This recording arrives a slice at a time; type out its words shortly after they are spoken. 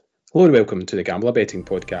Hello and welcome to the Gambler Betting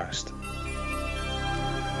Podcast.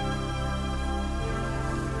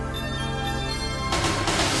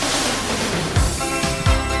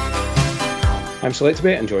 I'm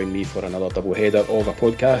Selectabet, and joining me for another double header of a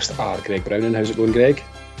podcast are Greg Browning. How's it going, Greg?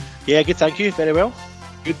 Yeah, good, thank you. Very well.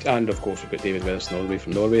 Good, and of course we've got David Weatherston all the way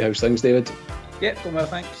from Norway. How's things, David? Yep, going well,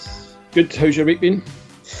 thanks. Good. How's your week been?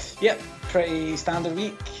 Yep, pretty standard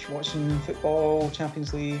week. Watching football,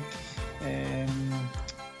 Champions League,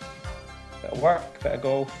 bit of work, bit of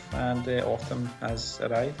golf, and autumn has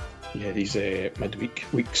arrived. Yeah, these midweek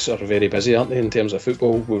weeks are very busy, aren't they, in terms of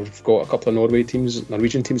football? We've got a couple of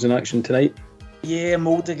Norwegian teams in action tonight. Yeah,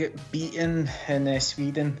 Molde got beaten in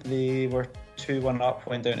Sweden. They were 2-1 up,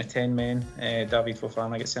 went down to 10 men. David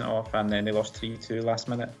Fofana got sent off, and then they lost 3-2 last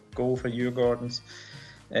minute goal for Djurgårdens.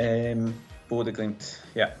 Bodø/Glimt,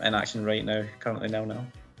 yeah, in action right now, currently 0-0.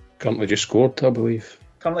 Currently just scored, I believe.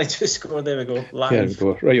 Currently just scored, there we go, live. There we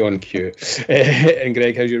go, right on cue. And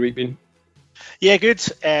Greg, how's your week been? Yeah, good.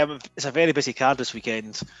 It's a very busy card this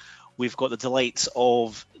weekend. We've got the delights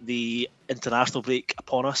of the international break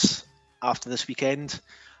upon us after this weekend,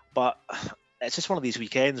 but it's just one of these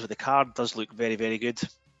weekends where the card does look very, very good.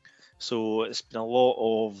 So it's been a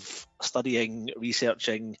lot of studying,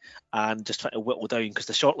 researching, and just trying to whittle down, because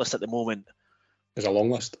the shortlist at the moment is a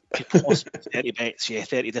long list. 30 bets,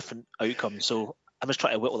 30 different outcomes. So I'm just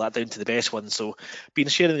trying to whittle that down to the best ones. So been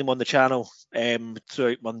sharing them on the channel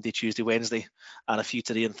throughout Monday, Tuesday, Wednesday, and a few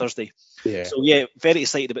today and Thursday. Yeah. So yeah, very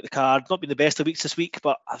excited about the card. Not been the best of weeks this week,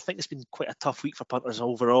 but I think it's been quite a tough week for punters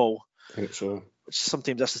overall. I think so. Which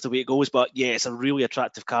sometimes that's just the way it goes. But yeah, it's a really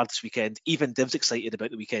attractive card this weekend. Even Div's excited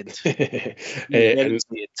about the weekend. Very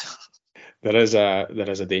excited. There is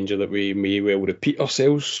a danger that we may well repeat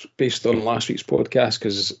ourselves based on last week's podcast,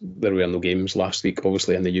 because there were no games last week,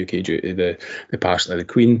 obviously, in the UK due to the passing of the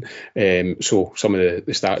Queen. So some of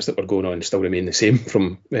the stats that were going on still remain the same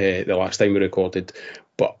from the last time we recorded,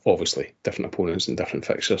 but obviously different opponents and different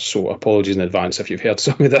fixtures. So apologies in advance if you've heard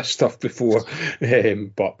some of this stuff before,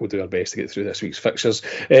 but we'll do our best to get through this week's fixtures.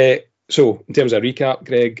 So in terms of recap,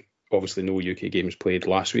 Greg, obviously no UK games played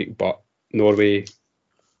last week, but Norway,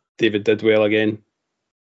 David did well again.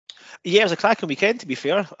 Yeah, it was a cracking weekend, to be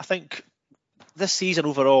fair. I think this season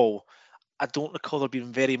overall, I don't recall there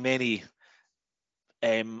being very many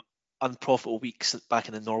unprofitable weeks back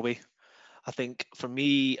in Norway. I think for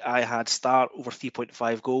me, I had Start over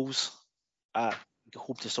 3.5 goals at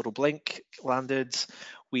home to Sorrel Blink landed.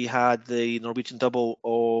 We had the Norwegian double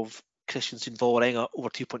of Kristiansund Vålerenga over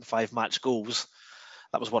 2.5 match goals.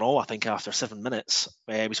 That was 1-1, I think, after 7 minutes.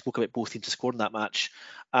 We spoke about both teams to score in that match.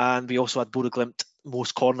 And we also had Bodø/Glimt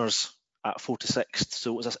most corners at 4-6.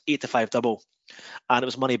 So it was an 8-5 double. And it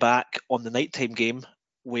was money back on the nighttime game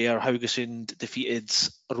where Haugesund defeated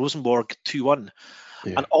Rosenborg 2-1.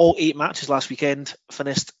 Yeah. And all 8 matches last weekend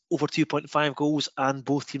finished over 2.5 goals and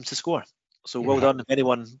both teams to score. So well done if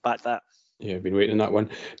anyone backed that. Yeah, I've been waiting on that one.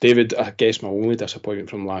 David, I guess my only disappointment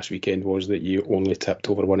from last weekend was that you only tipped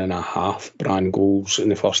over 1.5 Brann goals in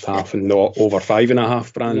the first half and not over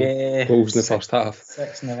 5.5 Brann goals in the first half.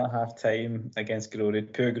 6.5 time against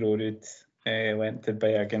Grorud. Poor Grorud went to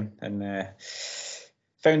Bergen and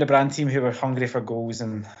found a Brann team who were hungry for goals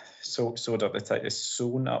and sewn up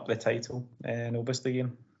the title in Obviously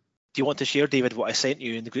game. Do you want to share, David, what I sent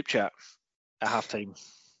you in the group chat at half time?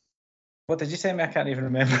 What did you send me? I can't even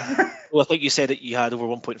remember. Well, I think you said that you had over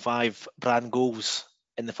 1.5 Brann goals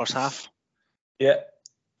in the first half. Yeah.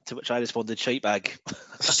 To which I responded, shite bag.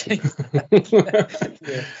 Yeah.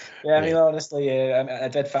 I mean, honestly, I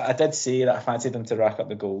did say that I fancied them to rack up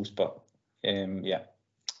the goals, but 6-0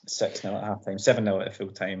 at half time, 7-0 at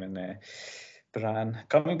full time, and Brann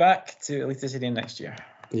coming back to Eliteserien next year.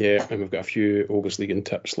 Yeah, and we've got a few Obviously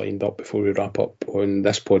tips lined up before we wrap up on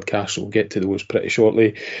this podcast, so we'll get to those pretty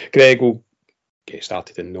shortly. Greg, we'll get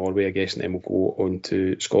started in Norway, I guess, and then we'll go on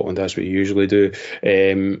to Scotland as we usually do.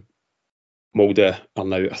 Molde are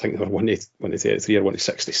now, I think they were 1-33 or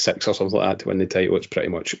 1-66 or something like that to win the title. It's pretty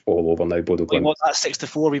much all over now. Bodø/Glimt. What, that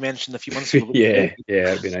 6-4 we mentioned a few months ago? yeah,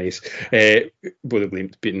 it'd be nice.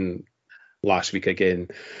 Bodø/Glimt beaten last week again,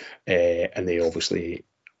 and they obviously,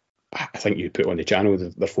 I think you put on the channel,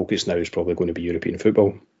 their focus now is probably going to be European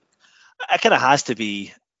football. It kind of has to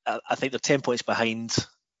be. I think they're 10 points behind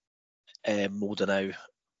Molde now,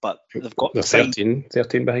 but they've got... They're 13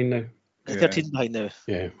 behind now. 13 behind now.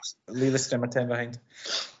 Yeah. Lillestrøm are 10 behind.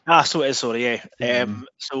 So it is, sorry, yeah.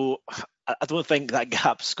 So I don't think that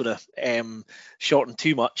gap's going to shorten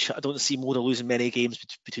too much. I don't see Molde losing many games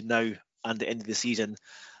between now and the end of the season.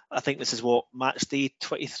 I think this is match day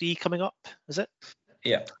 23 coming up, is it?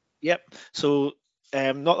 Yeah. Yep. So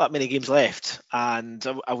not that many games left, and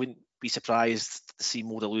I wouldn't be surprised to see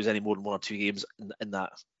Moda lose any more than 1 or 2 games in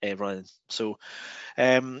that run. So,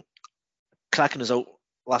 cracking result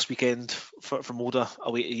last weekend for Moda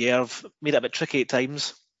away to Yerv. Made it a bit tricky at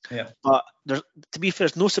times. Yeah. But to be fair,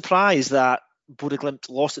 there's no surprise that Bodø Glimt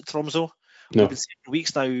lost at Tromsø. No. We've been saying for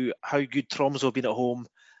weeks now how good Tromsø have been at home.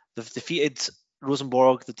 They've defeated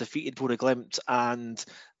Rosenborg, they've defeated Bodø Glimt, and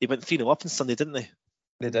they went 3-0 up on Sunday, didn't they?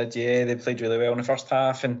 They did, yeah. They played really well in the first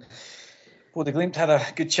half, and Bodø Glimt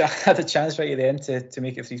had a chance right at the end to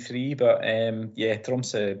make it 3-3. But yeah,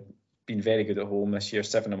 Tromsø been very good at home this year.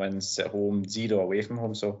 7 wins at home, 0 away from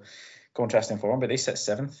home. So contrasting form, but they sit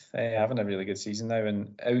 7th, having a really good season now.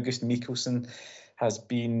 And August Mikkelsen has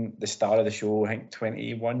been the star of the show. I think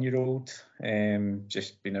 21-year-old,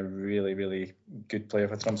 just been a really, really good player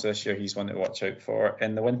for Tromsø this year. He's one to watch out for.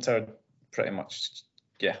 In the winter, pretty much,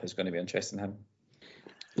 yeah, there's going to be interest in him.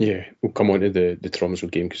 Yeah, we'll come on to the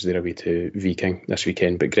Tromsø game because they're away to Viking this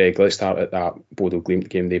weekend. But Greg, let's start at that Bodø Glimt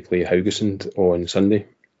game. They play Haugesund on Sunday.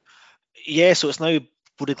 Yeah, so it's now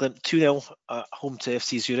Bodø Glimt 2-0 at home to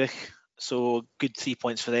FC Zurich. So good 3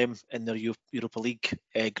 points for them in their Europa League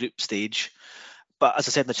group stage. But as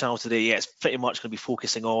I said in the channel today, yeah, it's pretty much going to be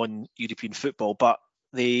focusing on European football. But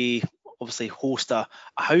they obviously host a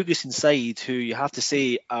Haugesund side who you have to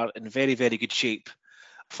say are in very, very good shape.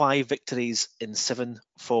 5 victories in 7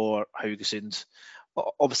 for Haugesund.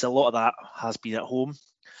 Obviously, a lot of that has been at home.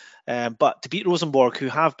 But to beat Rosenborg, who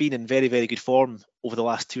have been in very, very good form over the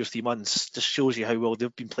last 2 or 3 months, just shows you how well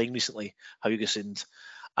they've been playing recently, Haugesund.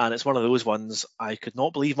 And it's one of those ones I could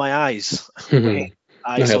not believe my eyes.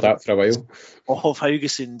 I heard that for a while. Of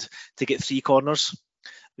Haugesund to get 3 corners.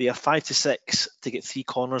 They are 5-6 to get 3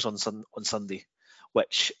 corners on Sunday,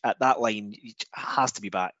 which at that line has to be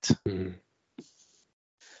backed. Mm-hmm.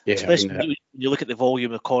 Yeah, especially when you look at the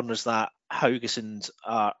volume of corners that Haugesund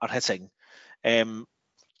are hitting.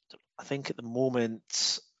 I think at the moment,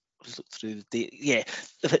 let's look through the date. Yeah,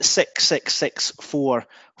 they've hit 6, 6, 6, 4,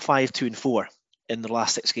 5, 2, and 4 in the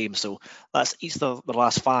last 6 games. So that's each of the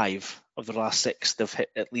last 5 of the last 6. They've hit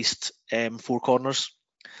at least 4 corners,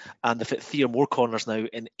 and they've hit 3 or more corners now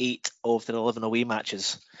in 8 of their 11 away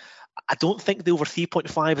matches. I don't think the over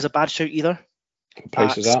 3.5 is a bad shout either. What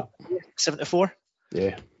price is that? 74.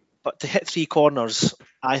 Yeah. But to hit 3 corners,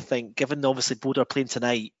 I think, given obviously Bodø are playing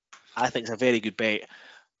tonight, I think it's a very good bet.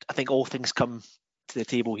 I think all things come to the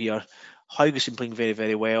table here. Haugesund playing very,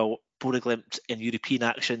 very well. Bodø Glimt in European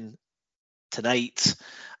action tonight,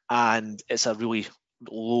 and it's a really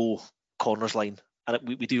low corners line. And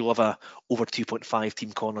we do love a over 2.5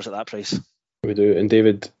 team corners at that price. We do. And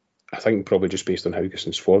David, I think probably just based on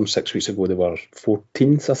Haugesund's form, 6 weeks ago they were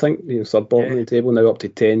 14th, I think, third bottom of the table, now up to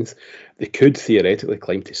 10th. They could theoretically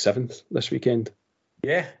climb to 7th this weekend.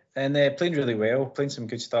 Yeah, and they're playing really well, playing some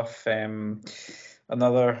good stuff.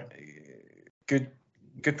 Another good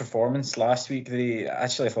performance last week. I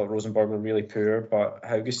thought Rosenborg were really poor, but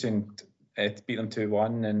Haugesund beat them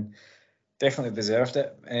 2-1 and definitely deserved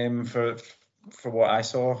it for what I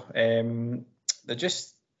saw. They're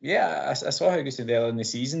just, I saw Haugesund earlier in the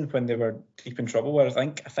season when they were deep in trouble, where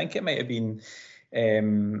I think it might have been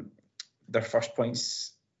their first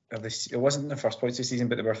points of this. It wasn't the first points of the season,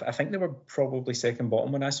 but I think they were probably second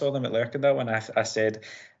bottom when I saw them at Lerkendal, and I said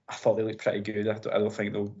I thought they looked pretty good. I don't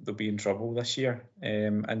think they'll be in trouble this year.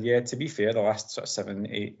 And yeah, to be fair, the last sort of 7,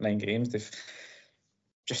 8, 9 games they've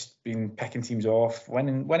just been picking teams off,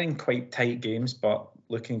 winning quite tight games, but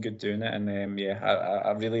looking good doing it. And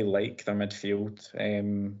I really like their midfield.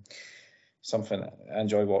 Something I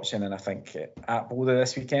enjoy watching, and I think at Bodø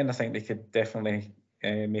this weekend, I think they could definitely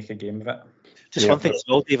make a game of it. Just one thing as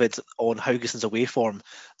well, David, on Haugesund's away form,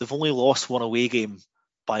 they've only lost 1 away game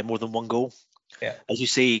by more than 1 goal. Yeah. As you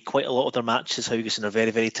say, quite a lot of their matches, Haugesund, are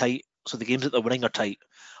very, very tight. So the games that they're winning are tight,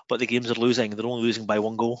 but the games they're losing, they're only losing by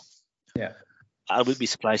 1 goal. Yeah. I would be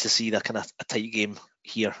surprised to see that kind of a tight game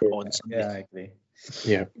here on Sunday. Yeah, I agree.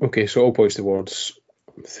 Yeah, okay, so all points towards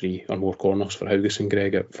 3 or more corners for Haugesund,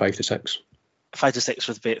 Greg, at 5-6. 5-6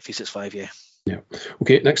 with bet 365, yeah. Yeah.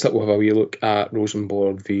 Okay, next up we'll have a wee look at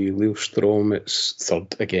Rosenborg v Lillestrøm. It's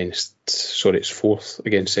it's 4th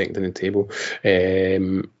against 2nd in the table.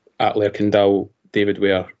 At Lerkendal, David,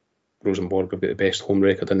 where Rosenborg have got the best home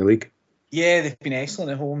record in the league. Yeah, they've been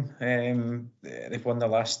excellent at home. They've won their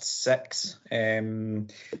last 6,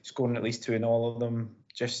 scoring at least 2 in all of them.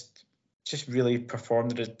 Just really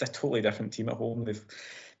performed. They're a totally different team at home. They've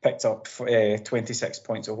picked up 26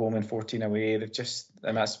 points at home and 14 away.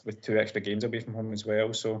 And that's with 2 extra games away from home as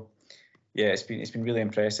well. So yeah, it's been really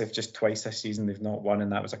impressive. Just twice this season they've not won,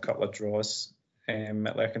 and that was a couple of draws at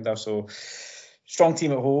Lerkendal. So strong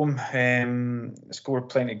team at home, scored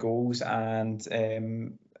plenty of goals, and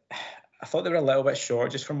I thought they were a little bit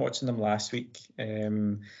short just from watching them last week.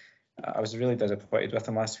 I was really disappointed with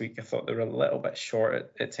them last week. I thought they were a little bit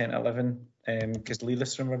short at 10-11 because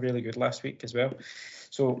Lillestrøm were really good last week as well.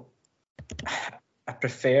 So I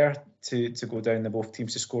prefer to go down the both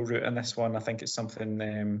teams to score route in this one. I think it's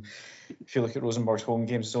something, if you look at Rosenborg's home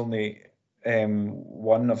games, it's only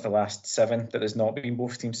one of the last 7 that has not been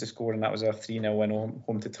both teams to score, and that was a 3-0 win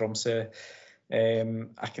home to Tromsø.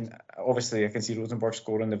 I can see Rosenborg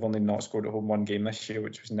scoring. They've only not scored at home one game this year,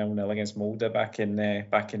 which was 0-0 against Molde back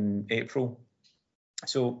in April.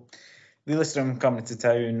 So Lillestrøm coming to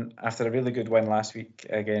town after a really good win last week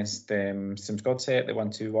against Strømsgodset. They won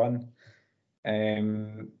 2-1.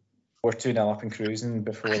 Were 2-0 up and cruising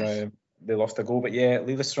before they lost a goal. But yeah,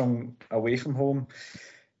 Lillestrøm away from home.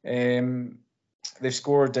 They've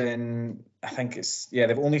scored in, I think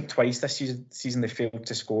they've only twice this season they failed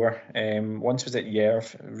to score. Once was at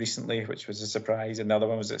Jerv recently, which was a surprise, and the other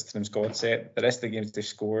one was at Strømsgodset. The rest of the games they've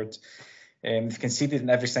scored. They've conceded in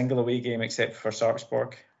every single away game except for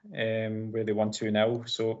Sarpsborg, where they won 2-0.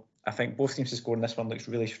 So I think both teams to score in this one looks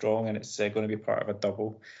really strong, and it's going to be part of a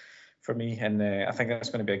double for me. And I think that's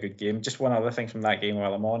going to be a good game. Just one other thing from that game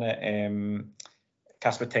while I'm on it.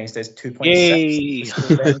 Kasper Tengsted's 2.6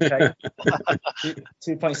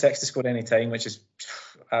 2.6 to score any time, which is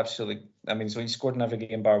absolutely, so he scored in every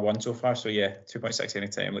game bar one so far. So yeah, 2.6 any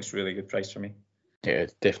time looks really good price for me. Yeah,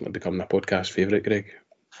 definitely become a podcast favourite, Greg.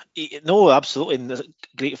 No, absolutely. And there's a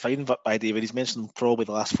great find by David. He's mentioned probably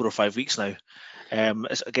the last 4 or 5 weeks now. I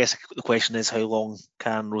guess the question is, how long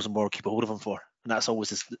can Rosenborg keep a hold of him for? And that's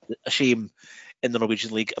always a shame in the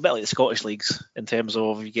Norwegian league, a bit like the Scottish leagues, in terms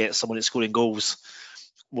of if you get someone that's scoring goals,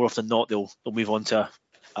 more often than not, they'll move on to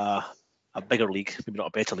a bigger league, maybe not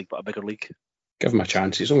a better league, but a bigger league. Give him a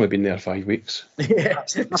chance. He's only been there 5 weeks. Yeah,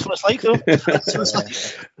 that's what it's like, though.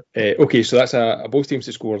 Okay, so that's a both teams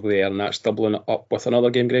to score there, and that's doubling it up with another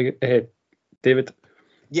game, Greg. David.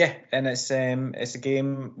 Yeah, and it's a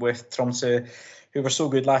game with Tromsø, who were so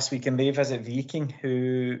good last week, and they visit Viking,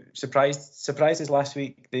 who surprised us last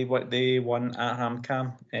week. They won at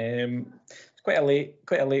HamKam. Quite a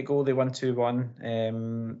late goal. They won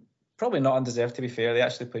 2-1. Probably not undeserved, to be fair. They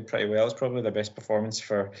actually played pretty well. It's probably their best performance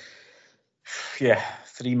for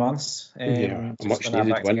 3 months. Much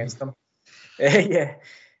needed win. Against them.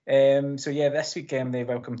 So this week they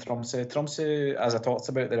welcome Tromsø. Tromsø, as I talked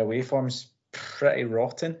about, their away form's pretty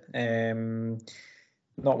rotten.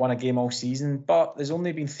 Not won a game all season, but there's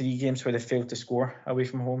only been 3 games where they failed to score away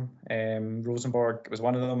from home. Rosenborg was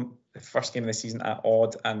one of them. The first game of the season at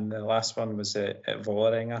Odd, and the last one was at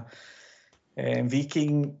Vålerenga.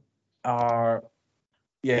 Viking are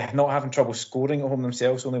not having trouble scoring at home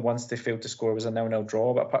themselves. Only once they failed to score was a 0-0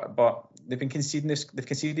 draw, but they've been conceding this. They've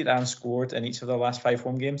conceded and scored in each of their last 5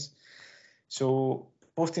 home games. So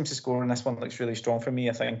both teams to score in this one looks really strong for me.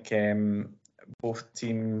 I think both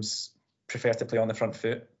teams prefer to play on the front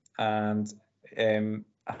foot, and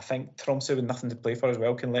I think Tromsø, with nothing to play for as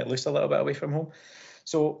well, can let loose a little bit away from home.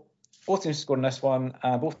 So both teams to score in this one,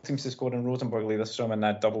 both teams to score in Rosenborg Lillestrøm, and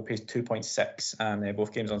that double pays 2.6, and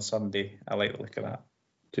both games on Sunday. I like the look of that.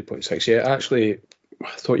 2.6, yeah. Actually,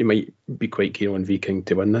 I thought you might be quite keen on Viking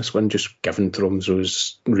to win this one, just given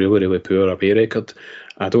Tromsø's really poor away record.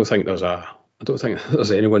 I don't think there's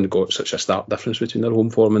anyone got such a stark difference between their home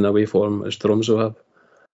form and away form as Tromsø have.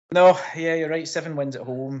 No, yeah, you're right. 7 wins at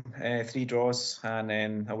home, 3 draws, and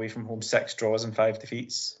then away from home 6 draws and 5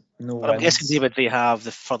 defeats. I'm guessing, David, they have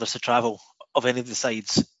the furthest to travel of any of the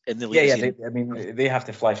sides in the league. They have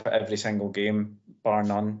to fly for every single game, bar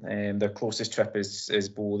none. Their closest trip is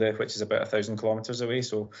Bodø, which is about 1,000 kilometres away.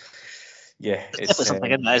 So, yeah, it's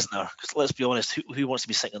something in that, isn't there? Because let's be honest, who wants to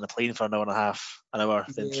be sitting on the plane for an hour and a half,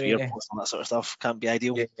 then 3 airports and that sort of stuff? Can't be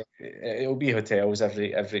ideal. Yeah, it'll be hotels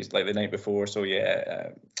every like the night before. So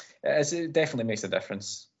it definitely makes a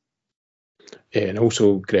difference. Yeah, and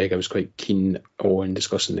also, Greg, I was quite keen on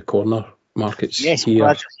discussing the corner markets. Yes, here.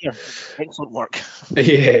 Glad you're here. Excellent work.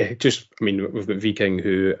 Yeah, we've got Viking,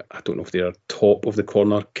 who I don't know if they're top of the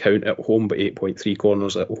corner count at home, but 8.3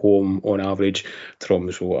 corners at home on average.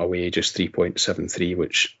 Tromsø away just 3.73,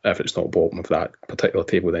 which, if it's not bottom of that particular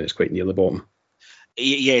table, then it's quite near the bottom.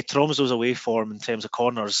 Yeah, Tromsø's away form in terms of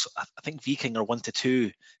corners, I think Viking are 1-2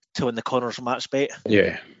 to win the corners match bet.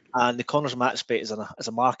 Yeah. And the corners match bet is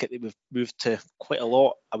a market that we've moved to quite a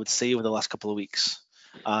lot, I would say, over the last couple of weeks,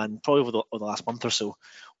 and probably over the last month or so.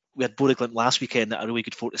 We had Bodø/Glimt last weekend at a really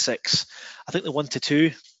good 4-6. I think the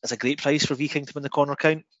 1-2 is a great price for Viking to win the corner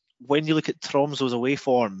count. When you look at Tromsø's away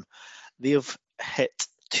form, they have hit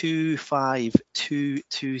 2, 5, 2,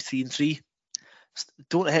 2, 3, and 3.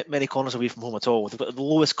 don't hit many corners away from home at all. They've got the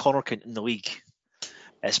lowest corner count in the league,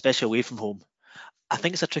 especially away from home. I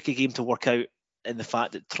think it's a tricky game to work out in the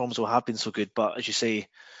fact that Tromsø have been so good, but as you say,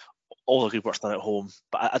 all the good work's done at home.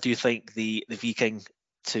 But I do think the Viking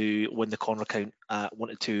to win the corner count at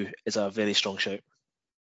 1-2 is a very strong shout.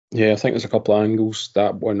 Yeah, I think there's a couple of angles.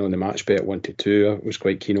 That one on the match bet at 1-2, I was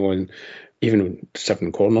quite keen on. Even on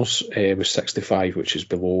 7 corners was 65, which is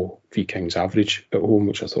below Viking's average at home,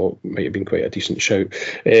 which I thought might have been quite a decent shout.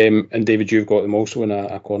 And David, you've got them also in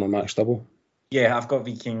a corner match double. Yeah, I've got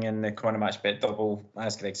Viking in the corner match bet double.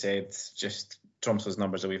 As Greg said, just Tromsø's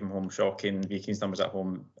numbers away from home shocking. Viking's numbers at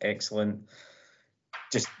home excellent.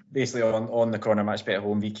 Just basically on the corner match bet at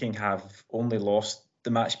home, Viking have only lost the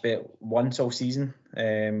match bet once all season,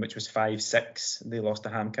 which was 5-6. They lost to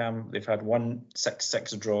HamKam. They've had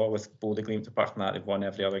 1-6-6 draw with Bodø/Glimt. Apart from that, they've won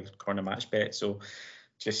every other corner match bet. So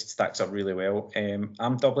just stacks up really well.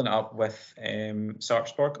 I'm doubling it up with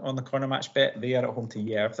Sarpsborg on the corner match bet. They are at home to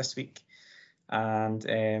Jerv this week.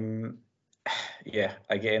 And yeah,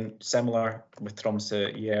 again, similar with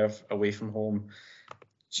Tromsø, Jerv away from home,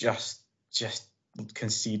 just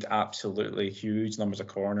concede absolutely huge numbers of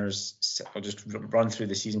corners. I'll just run through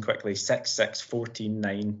the season quickly. 6-6,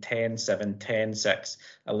 14-9, 10-7, 10-6,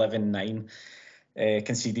 11-9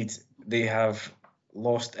 conceded. They have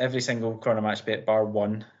lost every single corner match bet bar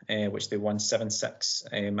one, which they won 7-6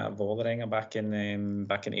 at Vålerenga back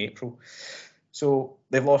in April. So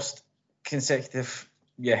they've lost consecutive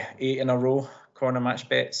 8 in a row corner match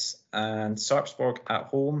bets. And Sarpsborg at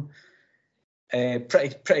home,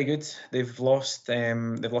 pretty good. They've lost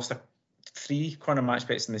 3 corner match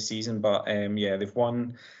bets in the season, but they've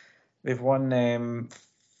won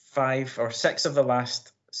 5 or 6 of the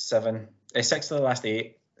last 7, 6 of the last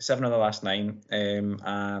 8, 7 of the last 9, and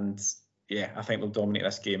I think they'll dominate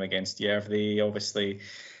this game against Jerv. They obviously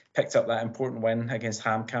picked up that important win against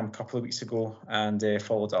HamKam a couple of weeks ago and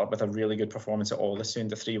followed it up with a really good performance at Ålesund,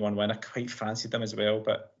 the 3-1 win. I quite fancied them as well,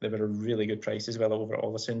 but they were a really good price as well over at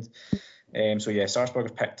Ålesund. Sarpsborg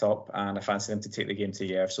have picked up, and I fancy them to take the game to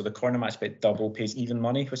Jerv. So the corner match bet double pays even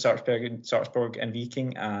money with Sarpsborg and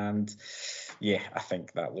Viking, and I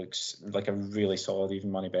think that looks like a really solid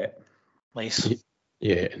even money bet. Nice.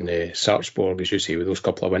 Yeah, and Sarpsborg, as you say, with those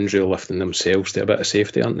couple of wins, really lifting themselves to a bit of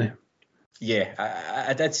safety, aren't they? Yeah,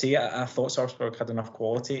 I did say I thought Sarpsborg had enough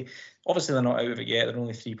quality. Obviously, they're not out of it yet. They're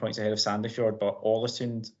only 3 points ahead of Sandefjord, but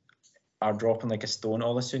Ålesund are dropping like a stone.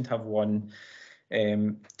 Ålesund have won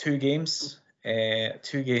 2 games. 2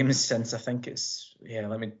 games since, I think it's...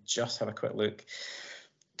 let me just have a quick look.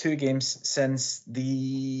 2 games since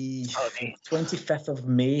the 25th of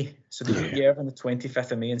May. So they beat Jerv on the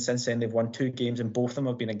 25th of May, and since then they've won 2 games, and both of them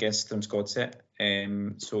have been against Strømsgodset.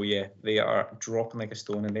 They are dropping like a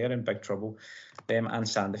stone, and they're in big trouble. Them and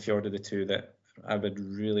Sandefjord are the 2 that I would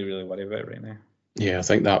really, really worry about right now. Yeah, I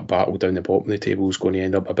think that battle down the bottom of the table is going to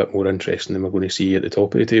end up a bit more interesting than we're going to see at the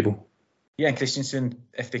top of the table. Yeah, and Kristiansund,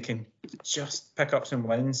 if they can just pick up some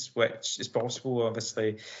wins, which is possible,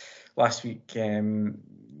 obviously. Last week,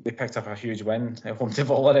 they picked up a huge win at home to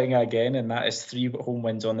Vålerenga again, and that is 3 home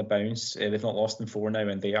wins on the bounce. They've not lost in 4 now,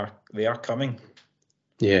 and they are coming.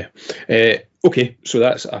 Yeah. Okay, so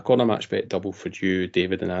that's a corner match bet double for you,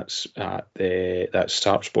 David, and that's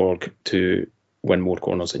Sarpsborg to win more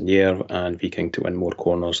corners than Jerv and Viking to win more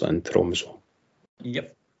corners than Tromsø.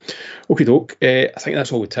 Yep. Okay, doke. I think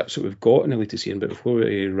that's all the tips that we've got in the latest season, but before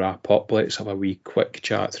we wrap up, let's have a wee quick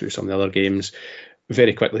chat through some of the other games.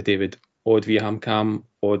 Very quickly, David, Odd via HamKam.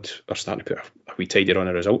 Odd are starting to put a wee tidy run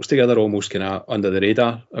of results together, almost kind of under the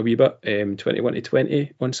radar a wee bit.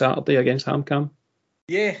 21-20 on Saturday against HamKam.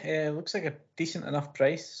 Yeah, looks like a decent enough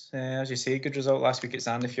price. As you say, good result last week at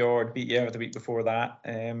Sandefjord, beat Jerv the week before that.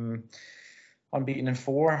 Unbeaten in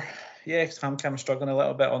 4. Yeah, because HamKam struggling a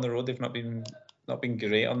little bit on the road. They've not been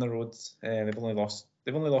great on the road. They've only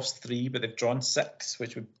lost 3, but they've drawn 6,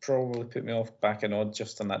 which would probably put me off back in Odd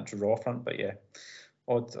just on that draw front. But yeah,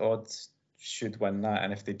 Odd should win that,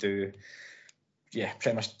 and if they do,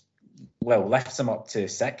 pretty much lifts them up to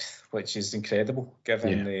 6th, which is incredible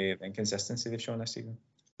given the inconsistency they've shown this season.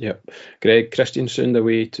 Yep. Greg, Kristiansund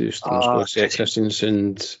away to Strømsgodset.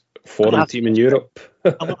 Kristiansund foreign team in Europe.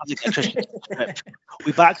 I'm not having a Kristiansund trip.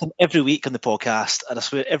 We back them every week on the podcast, and I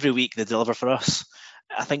swear every week they deliver for us.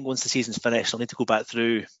 I think once the season's finished, I'll need to go back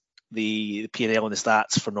through the P&L and the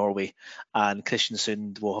stats for Norway, and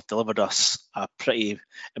Kristiansund will have delivered us a pretty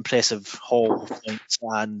impressive haul of points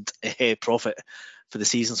and profit for the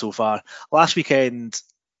season so far. Last weekend,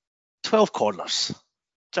 12 corners.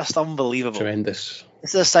 Just unbelievable. Tremendous.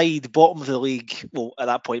 This is a side, bottom of the league, well, at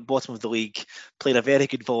that point, bottom of the league, playing a very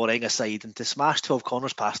good Vålerenga side, and to smash 12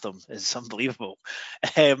 corners past them is unbelievable.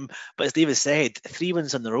 But as David said, 3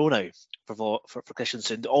 wins in a row now for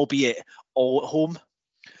Kristiansund, albeit all at home.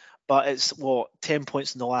 But it's, 10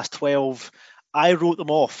 points in the last 12. I wrote them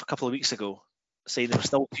off a couple of weeks ago, saying they were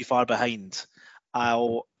still too far behind.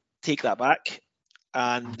 I'll take that back,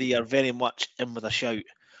 and they are very much in with a shout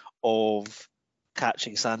of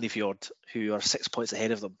catching Sandefjord, who are 6 points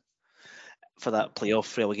ahead of them for that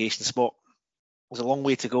playoff relegation spot. There's a long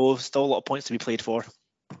way to go, still a lot of points to be played for.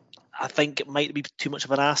 I think it might be too much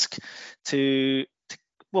of an ask to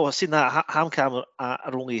I've seen that HamKam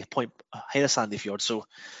are only a point ahead of Sandefjord, so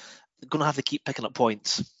they're going to have to keep picking up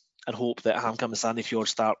points and hope that HamKam and Sandefjord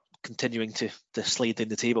start continuing to slide down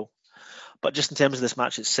the table. But just in terms of this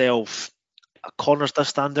match itself, corners does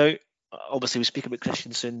stand out. Obviously, we speak about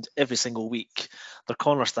Kristiansund every single week. Their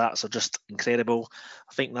corner stats are just incredible.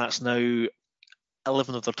 I think that's now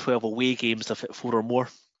 11 of their 12 away games they've hit 4 or more.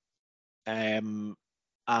 And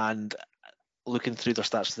looking through their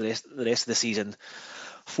stats for the rest of the season,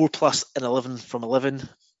 4+ and 11 from 11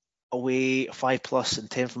 away, 5+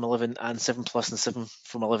 and 10 from 11, and 7+ and 7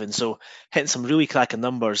 from 11. So hitting some really cracking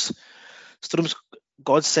numbers. Strøm's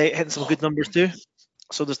Godset hitting some good numbers too.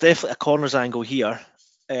 So there's definitely a corners angle here.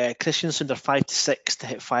 Kristiansund are 5-6 to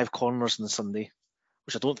hit 5 corners on Sunday,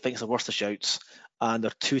 which I don't think is the worst of shouts, and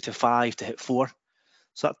they're 2-5 to hit 4.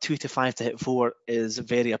 So that 2-5 to hit 4 is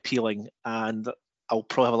very appealing, and I'll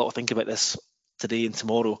probably have a lot to think about this today and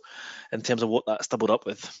tomorrow in terms of what that's doubled up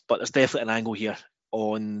with. But there's definitely an angle here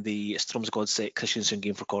on the Strøm's Godset Kristiansund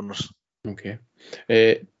game for corners. Okay.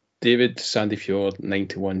 David, Sandefjord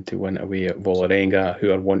 9-1 to win away at Vålerenga,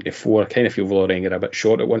 who are 1-4. I kind of feel Vålerenga are a bit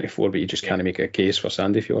short at 1-4, but you just can't make a case for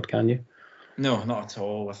Sandefjord, can you? No, not at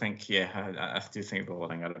all. I think, I do think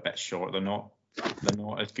Vålerenga are a bit short. They're not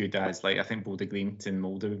as good as, I think Bodø Glimt and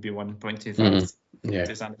Molde would be 1.25 to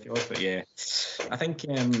Sandefjord. But I think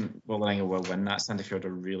Vålerenga will win that. Sandefjord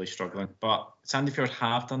are really struggling, but Sandefjord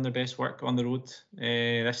have done their best work on the road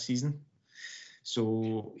this season.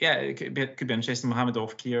 So it could be interesting. Mohamed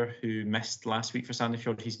Ofkir, who missed last week for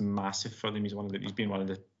Sandefjord, he's massive for them. He's been one of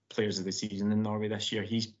the players of the season in Norway this year.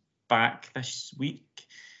 He's back this week.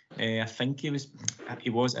 I think he was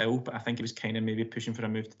ill, but I think he was kind of maybe pushing for a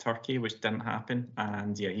move to Turkey, which didn't happen.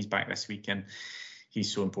 And he's back this week, and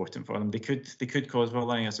he's so important for them. They could cause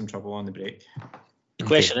Vålerenga some trouble on the break. The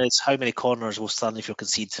question is, how many corners will Sandefjord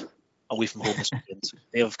concede away from home this weekend?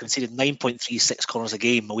 They have conceded 9.36 corners a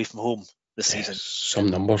game away from home this season. Some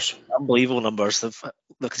numbers. Unbelievable numbers. They've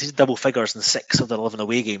conceded double figures in 6 of their 11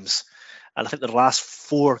 away games. And I think their last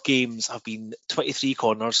 4 games have been 23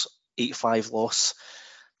 corners, 8-5 loss,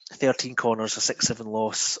 13 corners, a 6-7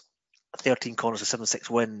 loss, 13 corners, a 7-6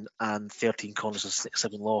 win, and 13 corners, a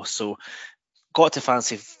 6-7 loss. So got to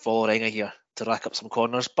fancy Vålerenga here to rack up some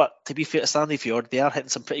corners. But to be fair to Sandefjord, they are hitting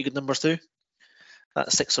some pretty good numbers too.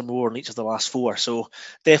 That's 6 or more in each of the last 4. So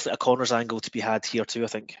definitely a corners angle to be had here too, I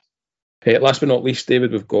think. Last but not least,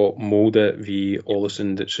 David, we've got Molde v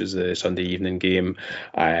Ålesund, which is the Sunday evening game.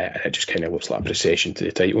 It just kind of looks like a procession to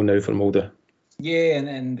the title now for Molde. Yeah,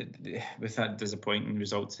 and with that disappointing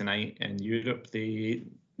result tonight in Europe, they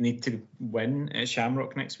need to win at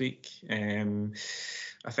Shamrock next week. I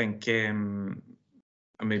think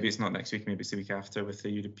maybe it's not next week, maybe it's the week after with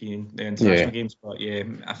the international games. But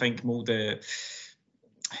I think Molde.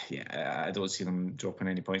 I don't see them dropping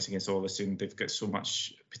any points against Ålesund. They've got so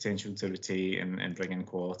much potential to rotate and bring in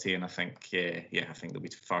quality, and I think I think they'll be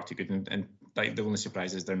far too good. And the only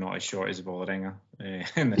surprise is they're not as short as Vålerenga.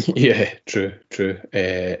 True.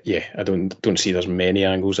 I don't see there's many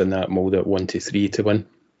angles in that. Molde at 1-3 to win.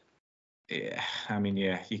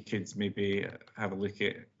 You could maybe have a look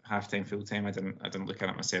at half-time, full-time. I didn't look at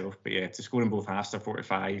it myself, but to score in both halves, they're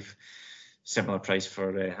 45. Similar price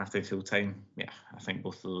for half-time, full-time. I think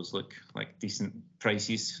both of those look like decent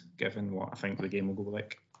prices given what I think the game will go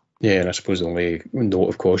like. Yeah, and I suppose the only note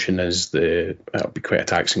of caution is it'll be quite a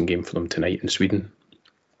taxing game for them tonight in Sweden.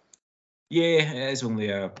 Yeah, it is only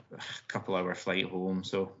a couple-hour flight home,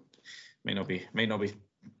 so might not be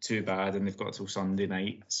too bad, and they've got till Sunday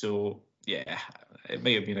night. So it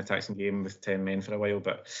might have been a taxing game with 10 men for a while,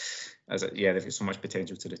 but they've got so much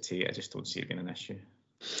potential to rotate. I just don't see it being an issue.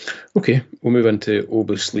 Okay, we'll move into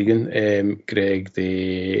Obosligaen. Greg,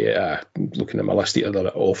 looking at my list here,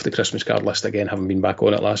 they're off the Christmas card list again, having been back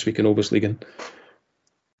on it last week in Obosligaen.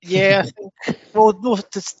 Yeah, well, no,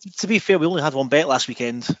 to be fair, we only had one bet last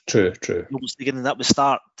weekend. True. Obosligaen, and that was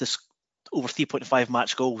Start, this over 3.5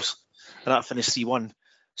 match goals, and that finished 3-1.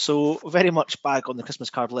 So very much back on the Christmas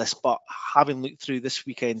card list, but having looked through this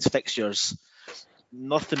weekend's fixtures,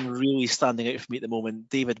 nothing really standing out for me at the moment.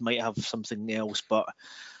 David might have something else, but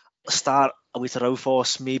Start away to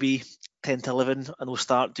Raufoss, maybe 10 to 11, and we'll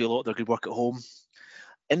start do a lot of their good work at home.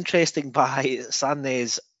 Interesting by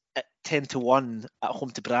Sandnes at 10 to 1 at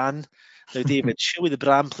home to Brann. Now, David, surely the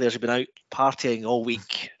Brann players have been out partying all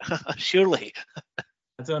week. Surely.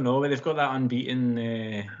 I don't know, but they've got that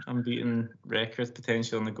unbeaten record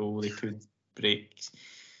potential on the goal. They could break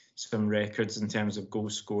some records in terms of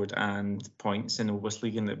goals scored and points in the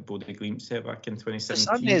Oberliga that Bodø Glimt set back in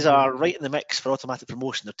 2017. The Sandnes are right in the mix for automatic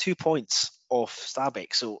promotion. They're 2 points off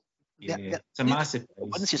Stabæk, so it's a massive.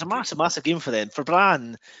 It's a massive game for them. For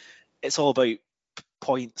Brann, it's all about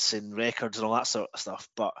points and records and all that sort of stuff.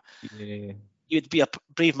 But you'd be a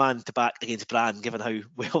brave man to back against Brann, given how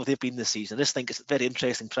well they've been this season. I just think it's a very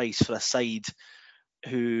interesting price for a side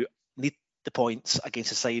who need the points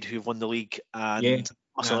against a side who've won the league and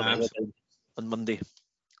on Monday.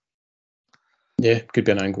 Yeah, could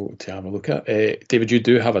be an angle to have a look at. David, you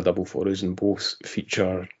do have a double for us, and both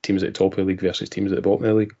feature teams at the top of the league versus teams at the bottom of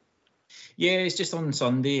the league. Yeah, it's just on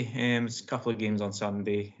Sunday. It's a couple of games on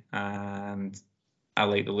Sunday, and I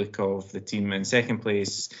like the look of the team in second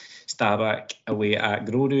place, Stabæk away at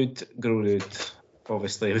Grorud. Grorud,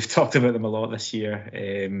 obviously, we've talked about them a lot this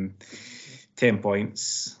year. 10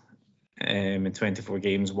 points in 24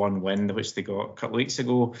 games, 1 win, which they got a couple of weeks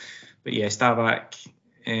ago. But yeah, Stabæk,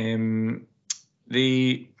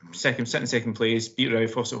 they sit in second place, beat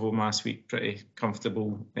Raufoss at home last week, pretty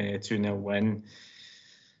comfortable 2-0 win.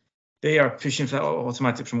 They are pushing for that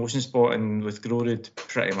automatic promotion spot, and with Grorud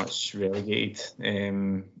pretty much relegated,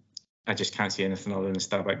 I just can't see anything other than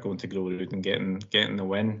Stabæk going to Grorud and getting the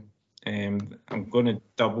win. I'm going to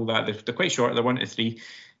double that. They're quite short. They're 1 to 3,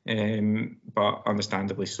 but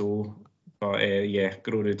understandably so. But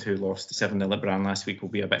Grorud, who lost 7-0 at Brann last week, will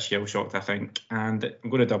be a bit shell-shocked, I think. And I'm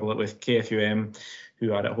going to double it with KFUM,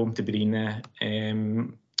 who are at home to Bryne.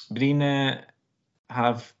 Bryne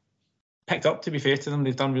have picked up, to be fair to them.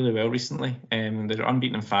 They've done really well recently. They're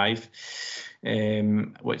unbeaten in 5,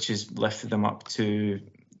 which has lifted them up to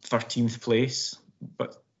 13th place.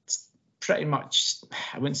 But pretty much,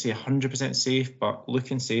 I wouldn't say 100% safe, but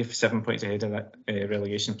looking safe, 7 points ahead of that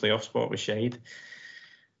relegation playoff spot with Skeid.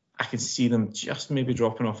 I can see them just maybe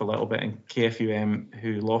dropping off a little bit, and KFUM,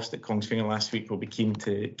 who lost at Kongsvinger last week, will be keen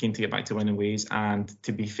to get back to winning ways. And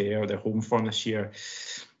to be fair, their home form this year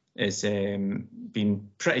has been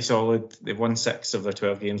pretty solid. They've won 6 of their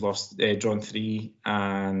 12 games, drawn 3,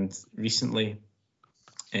 and recently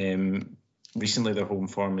their home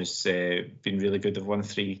form has been really good. They've won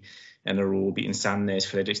 3 in a row, beating Sandnes,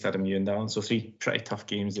 Fredrikstad and Mjøndalen. So 3 pretty tough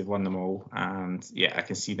games. They've won them all, and yeah, I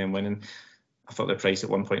can see them winning. I thought their price at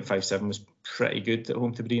 1.57 was pretty good at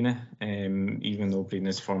home to Bryne, even though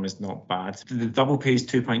Bryne's form is not bad. The double pays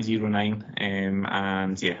 2.09,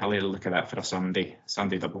 and yeah, I'll let a look at that for a Sunday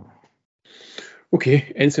double.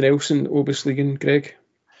 Okay, anything else in Oberliga, Greg?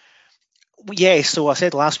 Yeah, so I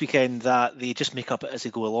said last weekend that they just make up it as they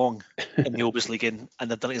go along in the Oberliga, and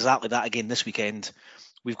they've done exactly that again this weekend.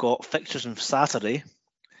 We've got fixtures on Saturday.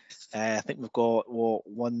 I think we've got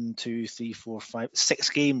 6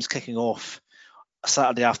 games kicking off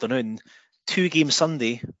Saturday afternoon, 2 games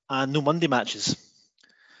Sunday, and no Monday matches.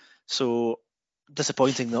 So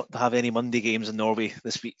disappointing not to have any Monday games in Norway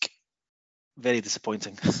this week. Very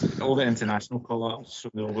disappointing. All the international call-ups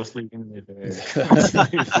from the Oberliga.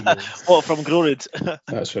 What, from Grorud?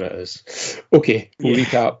 That's what it is. Okay, we'll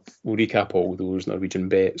recap all those Norwegian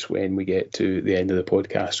bets when we get to the end of the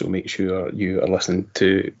podcast. So make sure you are listening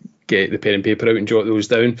to get the pen and paper out and jot those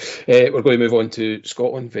down. We're going to move on to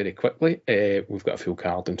Scotland very quickly. We've got a full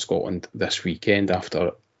card in Scotland this weekend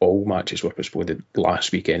after all matches were postponed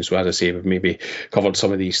last weekend. So as I say, we've maybe covered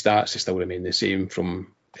some of these stats. They still remain the same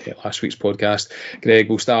from last week's podcast. Greg,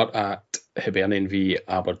 we'll start at Hibernian v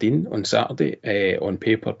Aberdeen on Saturday. On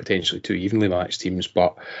paper, potentially 2 evenly matched teams,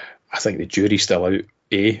 but I think the jury's still out,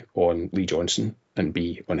 A, on Lee Johnson, and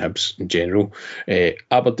B, on Hibs in general.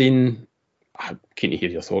 Aberdeen, I'm keen to hear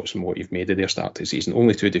your thoughts on what you've made of their start to the season.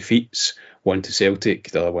 Only 2 defeats, 1 to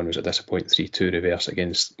Celtic, the other one was a disappointing 3-2 reverse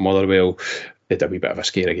against Motherwell. They did a wee bit of a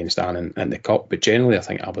scare against Annan in the Cup, but generally I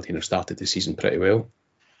think Aberdeen have started the season pretty well.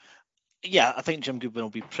 Yeah, I think Jim Goodwin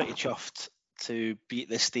will be pretty chuffed to be at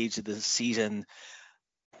this stage of the season,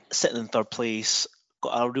 sitting in 3rd place,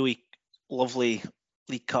 got a really lovely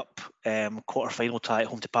League Cup quarter-final tie at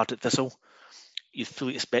home to Partick Thistle. You'd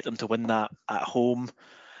fully expect them to win that at home.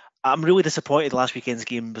 I'm really disappointed last weekend's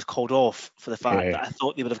game was called off for the fact that I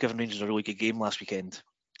thought they would have given Rangers a really good game last weekend.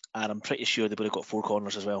 and I'm pretty sure they would have got 4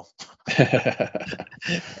 corners as well.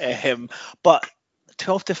 But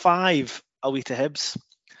 12-5 away to Hibs.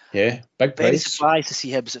 Yeah, big Very price. surprised to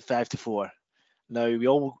see Hibs at 5-4. Now, we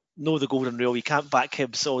all know the golden rule. You can't back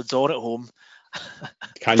Hibs odds on at home.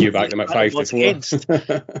 Can you back them at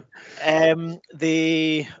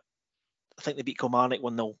 5-4? I think they beat Kilmarnock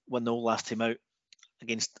 1-0 last time out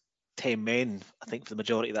against 10 men, I think, for the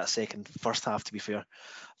majority of that first half, to be fair. I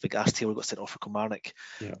think Ash Taylor got sent off for Kilmarnock.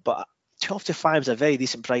 Yeah. But 12-5 is a very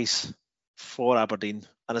decent price for Aberdeen.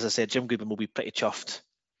 And as I said, Jim Goodwin will be pretty chuffed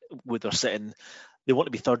with their sitting. They want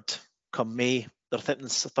to be third come May. They're sitting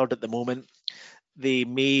third at the moment. They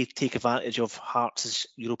may take advantage of Hearts'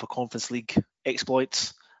 Europa Conference League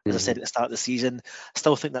exploits. As I said at the start of the season, I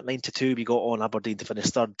still think that 9-2 we got on Aberdeen to finish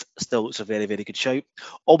third still looks a very, very good shout.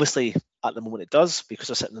 Obviously, at the moment it does, because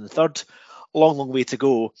they're sitting in the third. Long way to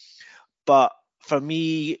go. But for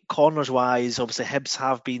me, corners-wise, obviously Hibs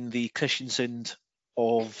have been the Kristiansund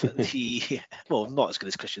of the... well, not as good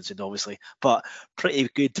as Kristiansund, obviously, but pretty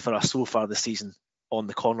good for us so far this season on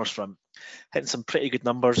the corners front. Hitting some pretty good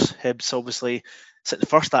numbers. Hibs, obviously, sitting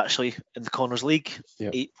first, actually, in the Corners League.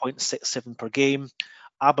 Yep. 8.67 per game.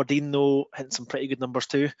 Aberdeen, though, hitting some pretty good numbers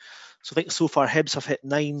too. So I think so far Hibs have hit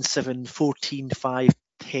 9, 7, 14, 5,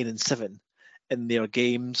 10 and 7 in their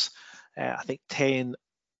games. I think 10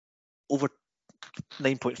 over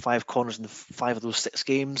 9.5 corners in 5 of those 6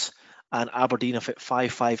 games. And Aberdeen have hit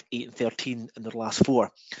 5, 5, 8 and 13 in their last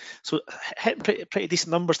 4. So hitting pretty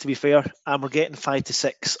decent numbers, to be fair. And we're getting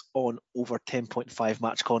 5-6 on over 10.5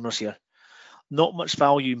 match corners here. Not much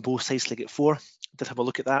value in both sides to get 4. Did have a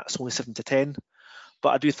look at that. It's only 7-10. But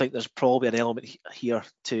I do think there's probably an element here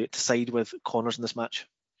to side with corners in this match.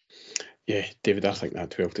 Yeah, David, I think that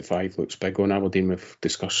 12-5 looks big on Aberdeen. We've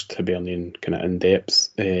discussed Hibernian kind of in depth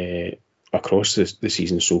across the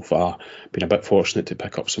season so far. Been a bit fortunate to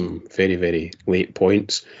pick up some very, very late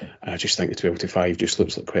points. I just think the 12-5 just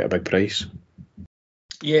looks like quite a big price.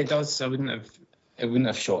 Yeah, it does. It wouldn't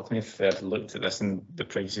have shocked me if I had looked at this and the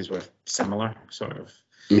prices were similar, sort of.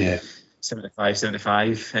 Yeah. 75.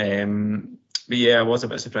 But yeah, I was a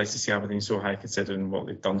bit surprised to see Aberdeen so high considering what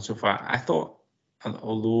they've done so far. I thought,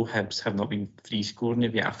 although Hibs have not been free scoring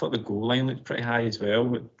yet, I thought the goal line looked pretty high as well,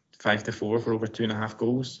 with 5-4 for over 2.5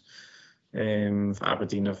 goals.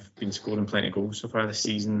 Aberdeen have been scoring plenty of goals so far this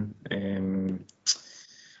season.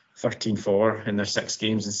 13-4 in their 6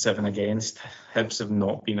 games and 7 against. Hibs have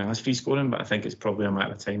not been as free scoring, but I think it's probably a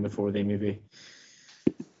matter of time before they maybe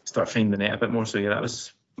start finding the net a bit more. So yeah, that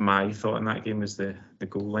was my thought in that game, was the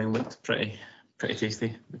goal line looked pretty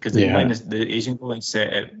tasty, because the Asian goal line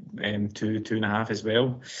set at 2.5 as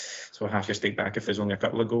well, so half your stake back if there's only a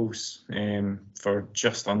couple of goals, for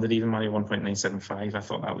just under even money, 1.975. I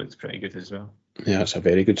thought that looked pretty good as well. Yeah, that's a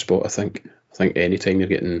very good spot. I think anytime you're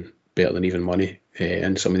getting better than even money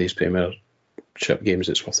in some of these Premiership games,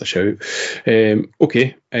 it's worth a shout.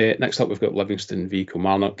 Okay, next up we've got Livingston v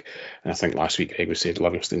Kilmarnock, and I think last week Greg was saying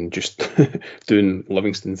Livingston just doing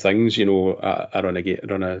Livingston things, a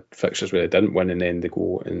run of fixtures where they didn't win and then they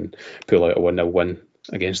go and pull out a 1-0 win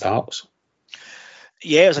against Hearts.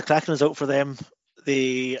 Yeah, it was a cracking result for them.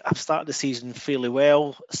 They have started the season fairly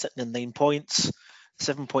well, sitting in 9 points,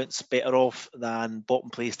 7 points better off than bottom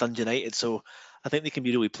place Dundee United, so I think they can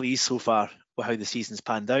be really pleased so far with how the season's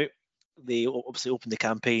panned out. They obviously opened the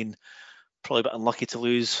campaign probably a bit unlucky to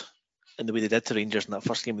lose in the way they did to Rangers in that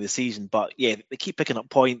first game of the season. But yeah, they keep picking up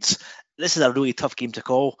points. This is a really tough game to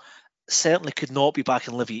call. Certainly could not be back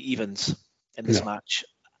in Livy evens in this match.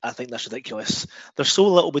 I think that's ridiculous. There's so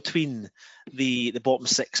little between the bottom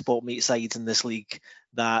 6, bottom 8 sides in this league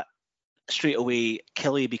that straight away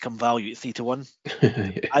Killie become value at 3-1.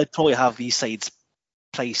 I'd probably have these sides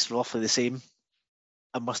priced roughly the same,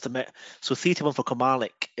 I must admit. So 3-1 for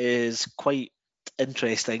Kilmarnock is quite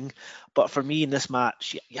interesting. But for me in this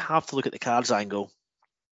match, you have to look at the cards angle.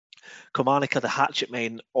 Kilmarnock are the hatchet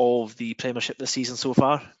men of the Premiership this season so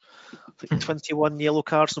far. I think 21 yellow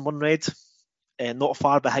cards and 1 red. And not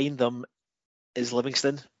far behind them is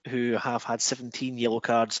Livingston, who have had 17 yellow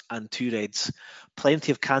cards and 2 reds.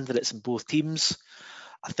 Plenty of candidates in both teams.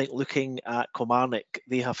 I think looking at Kilmarnock,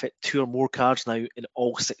 they have hit 2 or more cards now in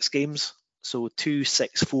all 6 games. So 2,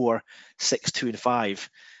 6, 4, 6, 2 and 5.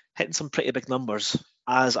 Hitting some pretty big numbers,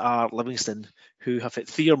 as are Livingston, who have hit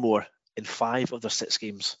 3 or more in 5 of their 6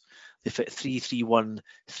 games. They've hit 3, 3, 1,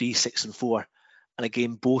 3, 6 and 4. And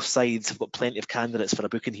again, both sides have got plenty of candidates for a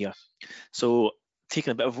booking here. So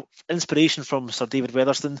taking a bit of inspiration from Sir David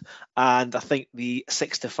Weatherston, and I think the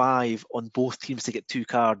 6-5 on both teams to get 2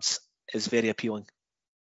 cards is very appealing.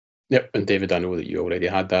 Yep, and David, I know that you already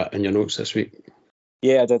had that in your notes this week.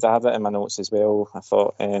 Yeah, I did. I have it in my notes as well. I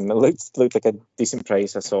thought it looked like a decent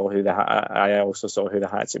price. I also saw who the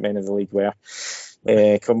Hatchet men of the league were.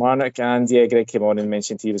 Kilmarnock, and yeah, Greg came on and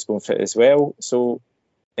mentioned he was going for it as well. So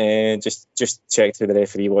just checked who the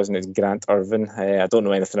referee was, and it's Grant Irvin. I don't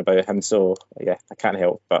know anything about him, so yeah, I can't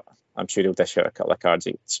help, but I'm sure he'll dish out a couple of cards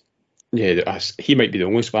each. Yeah, he might be the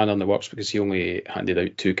only spanner in the works because he only handed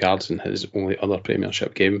out 2 cards in his only other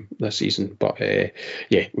Premiership game this season. But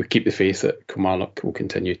yeah, we keep the faith that Kilmarnock will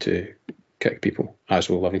continue to kick people, as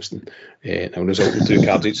will Livingston. Now result in 2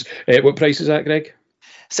 cards each. What price is that, Greg?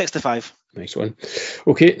 65. Nice one.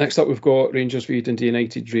 Okay, next up we've got Rangers v Dundee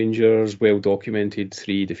United. Rangers, well documented,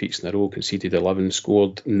 3 defeats in a row, conceded 11,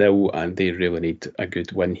 scored 0, and they really need a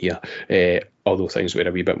good win here. Although things were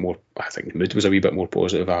a wee bit more, I think the mood was a wee bit more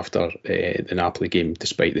positive after the Napoli game,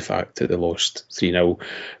 despite the fact that they lost 3-0.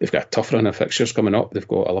 They've got a tough run of fixtures coming up. They've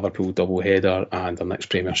got a Liverpool double-header, and their next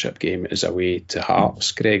Premiership game is away to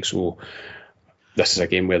Hearts, Greg, so this is a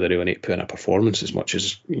game where they really need to put in a performance as much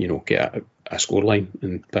as, get a scoreline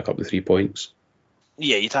and pick up the 3 points.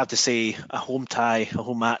 Yeah, you'd have to say a home tie, a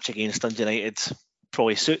home match against Dundee United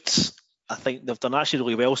probably suits. I think they've done actually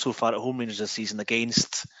really well so far at home, Rangers, this season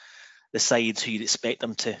against the sides who you'd expect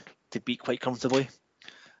them to beat quite comfortably.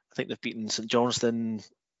 I think they've beaten St Johnstone,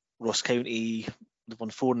 Ross County. They've won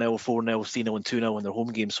 4-0, 4-0, 3-0 and 2-0 in their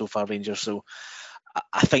home games so far, Rangers. So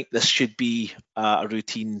I think this should be a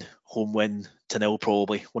routine home win to 0,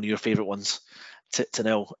 probably one of your favourite ones to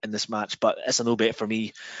 0 in this match. But it's a no bet for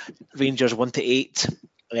me. Rangers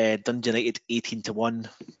 1-8, Dundee United 18-1.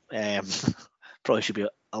 Probably should be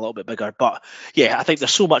a little bit bigger. But yeah, I think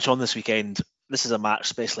there's so much on this weekend. This is a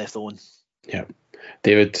match best left alone. Yeah.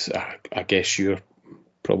 David, I guess you're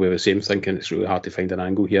probably the same thinking. It's really hard to find an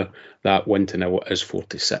angle here. That 1-0 is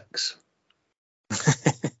 4-6.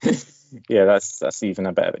 Yeah, that's even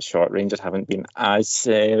a bit of a short. Rangers haven't been as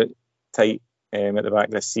tight at the back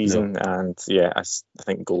this season, no. And yeah, I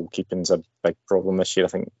think goalkeeping's a big problem this year. I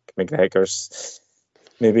think McGregor's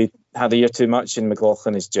maybe had a year too much, and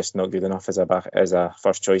McLaughlin is just not good enough as a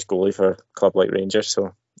first choice goalie for a club like Rangers.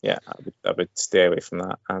 So yeah, I would stay away from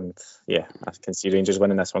that, and yeah, I can see Rangers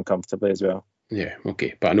winning this one comfortably as well. Yeah,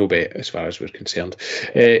 okay, but no bet as far as we're concerned.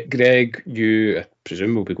 Greg, you, I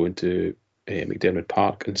presume, will be going to McDiarmid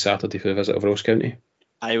Park on Saturday for the visit of Ross County.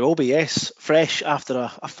 I will be, yes. Fresh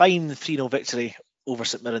after a fine 3-0 victory over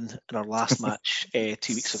St Mirren in our last match 2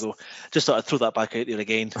 weeks ago. Just thought I'd throw that back out there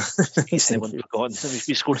again. In case anyone forgotten.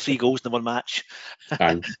 We scored 3 goals in the one match.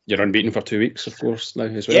 And you're unbeaten for 2 weeks, of course, now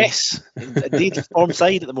as well. Yes, indeed. Form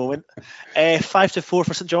side at the moment. 5-4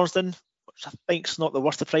 for St Johnstone, which I think's not the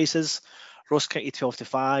worst of prices. Ross County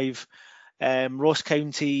 12-5. Ross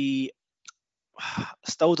County,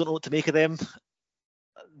 still don't know what to make of them.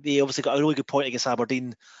 They obviously got a really good point against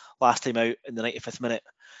Aberdeen last time out in the 95th minute.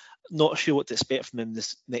 Not sure what to expect from them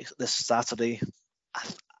this Saturday.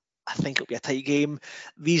 I think it'll be a tight game.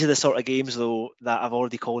 These are the sort of games, though, that I've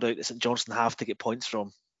already called out that St Johnstone have to get points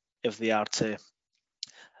from if they are to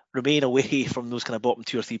remain away from those kind of bottom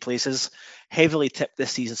 2 or 3 places. Heavily tipped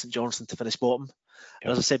this season St Johnstone to finish bottom. Yep.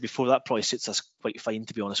 And as I said before, that probably suits us quite fine,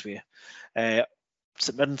 to be honest with you.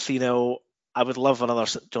 St Mirren 3-0. I would love another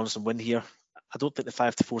St Johnstone win here. I don't think the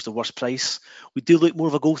 5-4 is the worst price. We do look more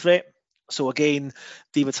of a goal threat. So again,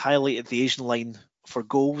 David's highlighted the Asian line for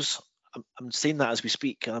goals. I'm saying that as we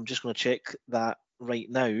speak, and I'm just going to check that right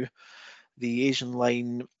now. The Asian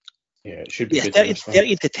line, it should be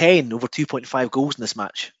 30-10 over 2.5 goals in this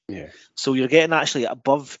match. Yeah. So you're getting actually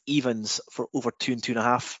above evens for over 2 and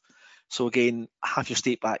 2.5. So again, half your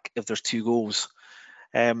stake back if there's 2 goals.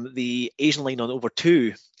 The Asian line on over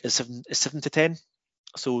 2 is 7-10.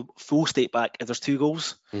 So full stake back if there's 2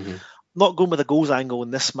 goals. Mm-hmm. Not going with a goals angle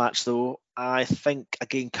in this match, though. I think,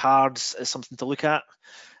 again, cards is something to look at.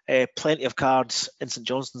 Plenty of cards in St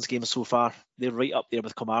Johnstone's game so far. They're right up there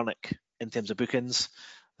with Kilmarnock in terms of bookings.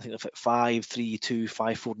 I think they've hit 5, 3, 2,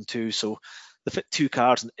 5, 4 and 2. So they've hit 2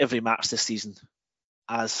 cards in every match this season,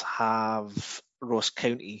 as have Ross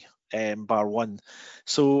County, bar 1.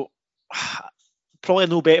 So probably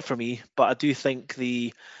no bet for me, but I do think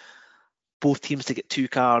both teams to get 2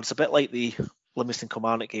 cards, a bit like the Livingston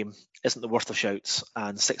Kilmarnock game, isn't the worst of shouts,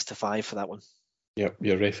 and 6-5 for that one. Yep,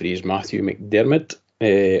 your referee is Matthew McDiarmid,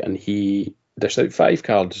 and he dished out 5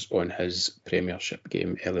 cards on his Premiership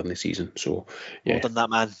game earlier in the season. So yeah, well done, that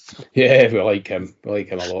man. Yeah, we like him. We like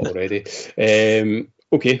him a lot already.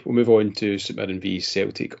 Okay, we'll move on to St Mirren v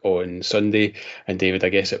Celtic on Sunday. And David, I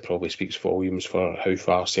guess it probably speaks volumes for how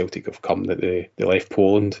far Celtic have come that they left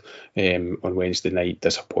Poland on Wednesday night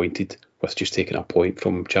disappointed with just taking a point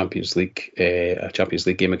from a Champions League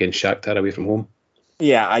game against Shakhtar away from home.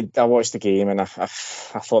 Yeah, I watched the game and I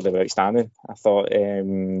thought they were outstanding. I thought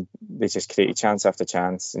they just created chance after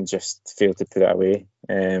chance and just failed to put it away.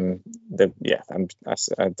 I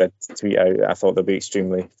did tweet out. I thought they'd be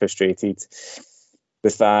extremely frustrated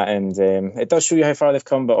with that, and it does show you how far they've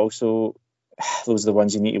come. But also, those are the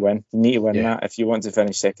ones you need to win. You need to win that if you want to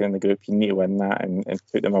finish second in the group. You need to win that and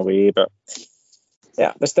put them away. But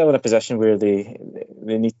yeah, they're still in a position where they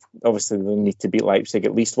need to beat Leipzig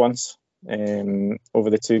at least once.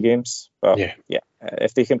 Over the 2 games, but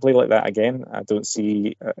if they can play like that again, I don't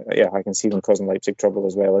see. I can see them causing Leipzig trouble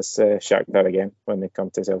as well as Shakhtar again when they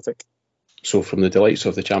come to Celtic. So from the delights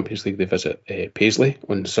of the Champions League, they visit Paisley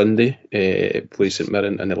on Sunday, play St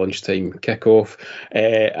Mirren in the lunchtime kickoff,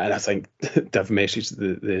 and I think Div messaged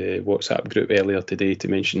the WhatsApp group earlier today to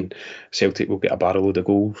mention Celtic will get a barrel load of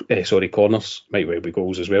goals. Corners, might well be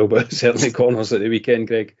goals as well, but certainly corners at the weekend,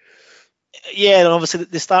 Greg. Yeah, and obviously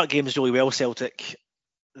they start games really well, Celtic.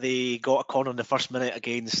 They got a corner in the first minute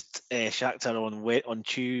against Shakhtar on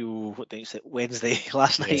Wednesday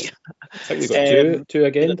last night. I think they got two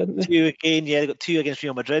again, didn't they? 2 again, yeah. They got 2 against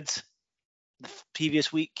Real Madrid the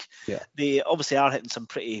previous week. Yeah. They obviously are hitting some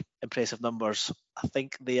pretty impressive numbers. I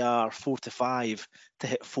think they are 4-5 to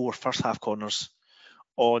hit 4 first half corners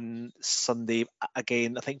on Sunday.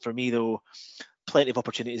 Again, I think for me though, plenty of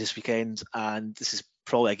opportunities this weekend, and this is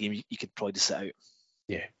probably a game you could probably just sit out.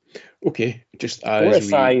 Yeah. Okay. Just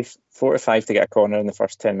 4-5 to get a corner in the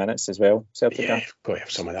first 10 minutes as well. Celtic got to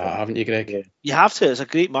have some of that, haven't you, Greg? Yeah. You have to. It's a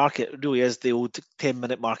great market. It really is, the old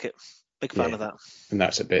 10-minute market. Big fan of that. And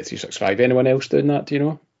that's at Bet365. Anyone else doing that? Do you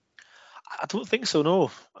know? I don't think so.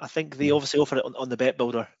 No. I think they obviously offer it on the Bet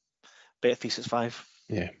Builder, Bet365.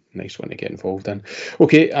 Yeah, nice one to get involved in.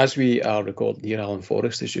 Okay, as we are recording here, Alan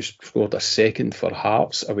Forrest has just scored a second for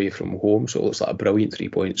Hearts away from home, so it looks like a brilliant 3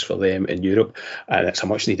 points for them in Europe, and it's a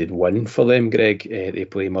much needed win for them, Greg. They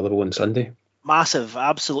play Motherwell on Sunday. Massive,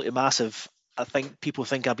 absolutely massive. I think people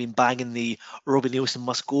think I've been banging the Robbie Neilson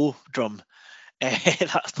must go drum.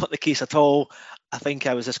 That's not the case at all. I think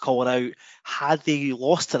I was just calling out, had they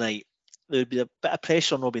lost tonight, there would be a bit of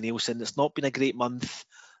pressure on Robbie Neilson. It's not been a great month.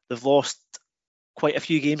 They've lost quite a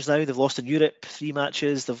few games now. They've lost in Europe 3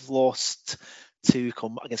 matches. They've lost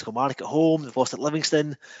against Kilmarnock at home. They've lost at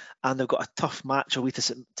Livingston, and they've got a tough match away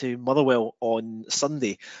to Motherwell on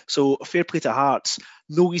Sunday. So fair play to Hearts.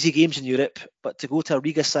 No easy games in Europe, but to go to a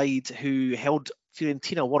Riga side who held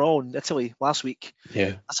Fiorentina 1-0 in Italy last week,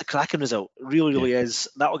 that's a cracking result. It really is.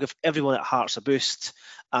 That will give everyone at Hearts a boost,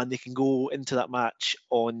 and they can go into that match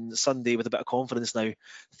on Sunday with a bit of confidence now.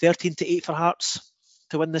 13-8 for Hearts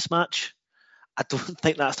to win this match. I don't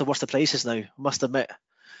think that's the worst of prices now, I must admit.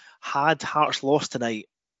 Had Hearts lost tonight,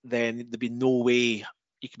 then there'd be no way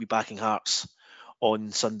you could be backing Hearts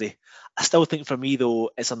on Sunday. I still think for me,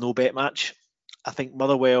 though, it's a no-bet match. I think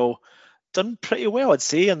Motherwell done pretty well, I'd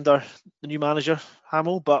say, under the new manager,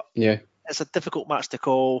 Hamill, but it's a difficult match to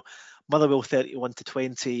call. Motherwell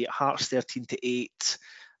 31-20, Hearts 13-8.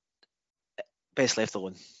 Best left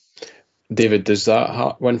alone. David, does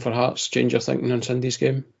that win for Hearts change your thinking on Sunday's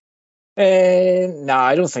game? No,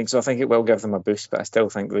 I don't think so. I think it will give them a boost, but I still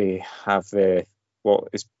think they have what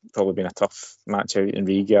has probably been a tough match out in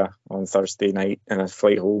Riga on Thursday night and a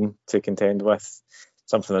flight home to contend with,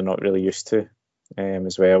 something they're not really used to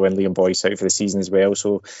as well, when Liam Boyce's out for the season as well,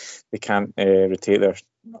 so they can't rotate their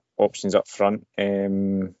options up front.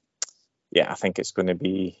 I think it's going to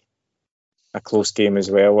be a close game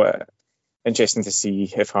as well. Interesting to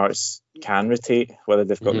see if Hearts can rotate, whether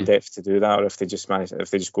they've got the depth to do that, or if they just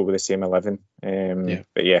go with the same 11.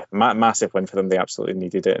 But massive win for them. They absolutely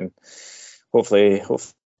needed it, and hopefully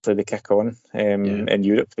they kick on in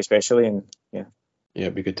Europe, especially. And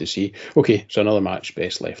it'd be good to see. Okay, so another match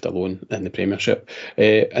best left alone in the Premiership.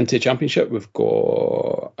 Into the Championship, we've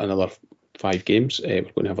got another 5 games. We're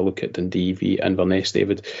going to have a look at Dundee v Inverness.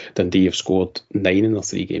 David, Dundee have scored 9 in their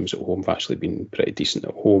 3 games at home. They've actually been pretty decent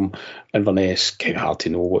at home. Inverness, kind of hard to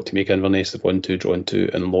know what to make of Inverness. They've won 2, drawn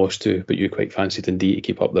 2 and lost 2, but you quite fancy Dundee to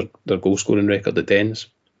keep up their goal scoring record at Dens?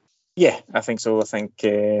 Yeah, I think so. I think,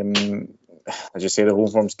 as you say, the home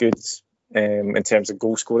form's good. In terms of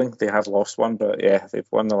goal scoring, they have lost 1, but they've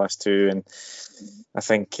won the last 2, and I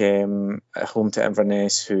think at home to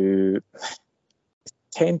Inverness, who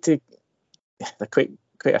tend to, they're quite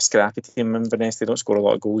a scrappy team. Inverness, they don't score a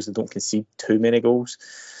lot of goals, they don't concede too many goals,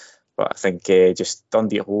 but I think just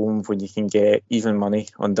Dundee at home, when you can get even money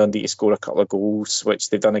on Dundee to score a couple of goals, which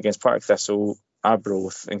they've done against Partick Thistle,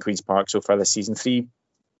 Arbroath and Queen's Park so far this season, 3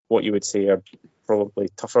 what you would say are probably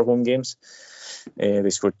tougher home games. They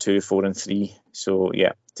scored 2, 4 and 3, so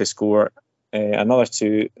to score another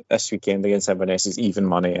 2 this weekend against Inverness is even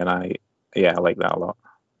money, and I I like that a lot.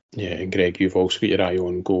 Yeah, and Greg, you've also got your eye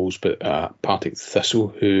on goals, but Partick Thistle,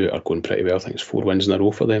 who are going pretty well. I think it's 4 wins in a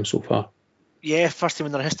row for them so far. Yeah, first time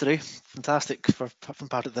in their history. Fantastic from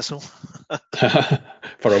Partick Thistle.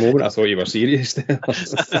 For a moment, I thought you were serious there.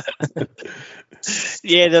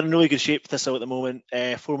 Yeah, they're in really good shape, Thistle, at the moment.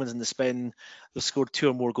 4 wins in the spin. They've scored 2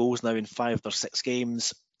 or more goals now in 5 of their 6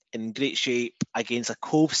 games. In great shape against a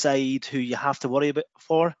Cove side who you have to worry about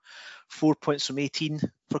for. 4 points from 18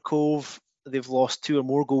 for Cove. They've lost 2 or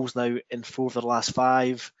more goals now in 4 of their last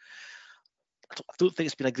 5. I don't think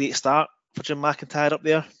it's been a great start for Jim McIntyre up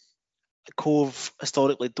there. Cove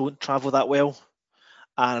historically don't travel that well,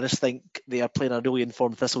 and I just think they are playing a really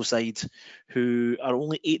informed Thistle side who are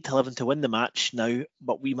only 8-11 to win the match now,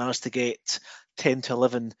 but we managed to get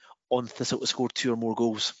 10-11 on Thistle to score 2 or more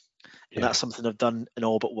goals. And that's something they've done in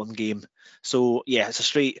all but 1 game. So yeah, it's a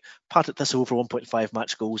straight Partick Thistle for 1.5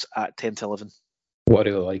 match goals at 10-11. What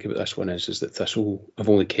I really like about this one is that Thistle have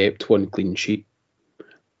only kept 1 clean sheet,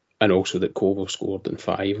 and also that Cove have scored in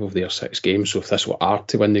 5 of their 6 games. So if Thistle are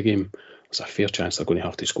to win the game, there's a fair chance they're going to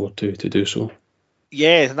have to score 2 to do so.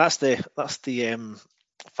 Yeah, and that's the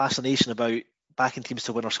fascination about backing teams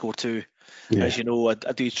to win or score 2. Yeah. As you know, I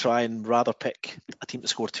do try and rather pick a team to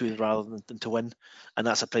score 2 rather than to win, and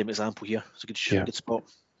that's a prime example here. It's a good spot.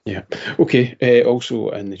 Yeah. Okay. Also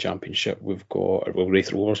in the Championship, we've got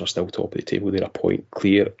Raith Rovers are still top of the table. They're a point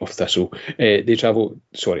clear of Thistle. They travel.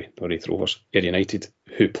 Sorry, not Raith Rovers. Ayr United,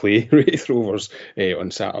 who play Raith Rovers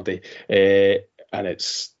on Saturday, and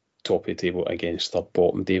it's top of the table against their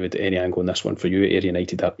bottom. David, any angle on this one for you? Ayr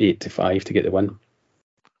United are 8-5 to get the win.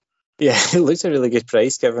 Yeah, it looks a really good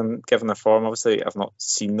price given their form. Obviously, I've not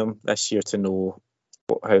seen them this year to know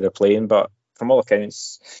how they're playing, but from all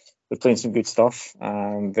accounts, they're playing some good stuff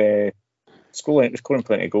and scoring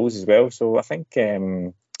plenty of goals as well. So I think,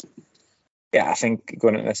 I think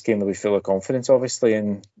going into this game they'll be full of confidence, obviously,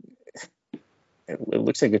 and it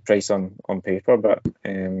looks a good price on paper, but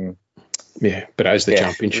but it is the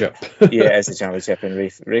Championship. Yeah, it is the Championship, and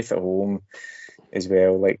Raith at home as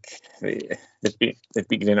well. Like they've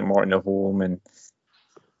beat Greenock Morton at home, and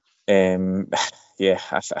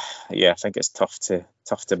I think it's tough to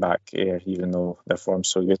back Ayr, even though their form's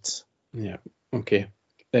so good. Yeah. Okay.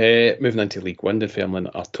 Moving into League One, Dunfermline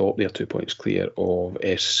are top. They are 2 points clear of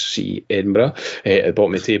SC Edinburgh. At the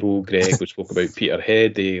bottom of the table, Greg, we spoke about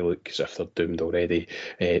Peterhead. They look as if they're doomed already.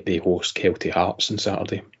 They host Kelty Hearts on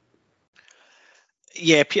Saturday.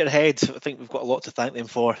 Yeah, Peterhead, I think we've got a lot to thank them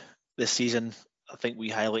for this season. I think we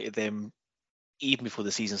highlighted them even before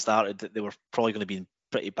the season started that they were probably going to be in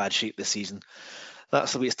pretty bad shape this season.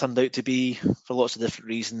 That's the way it's turned out to be for lots of different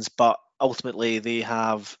reasons, but ultimately they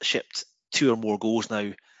have shipped 2 or more goals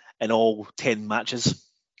now in all 10 matches.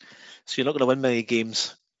 So you're not going to win many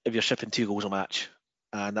games if you're shipping 2 goals a match,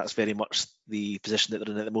 and that's very much the position that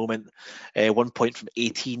they're in at the moment. 1 point from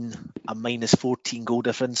 18, a minus 14 goal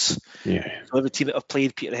difference. Yeah. So every team that have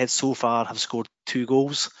played Peterhead so far have scored 2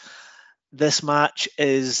 goals. This match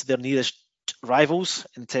is their nearest rivals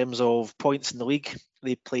in terms of points in the league.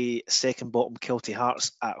 They play second bottom Kelty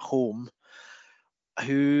Hearts at home,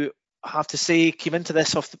 who I have to say came into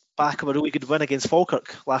this off the back of a really good win against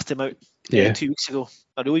Falkirk last time out 2 weeks ago.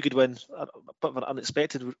 A really good win, a bit of an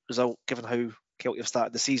unexpected result given how Kelty have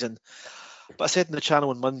started the season. But I said in the channel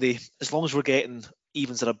on Monday, as long as we're getting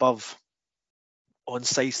evens and above on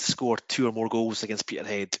size to score 2 or more goals against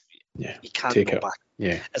Peterhead, you can't go back.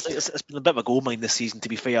 Yeah, it's been a bit of a goal mine this season, to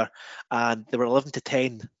be fair, and they were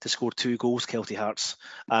 11-10 to score 2 goals, Kelty Hearts,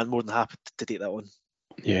 and more than happy to take that one.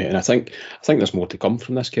 Yeah, and I think there's more to come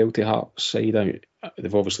from this Kelty Hearts side.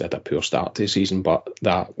 They've obviously had a poor start to the season, but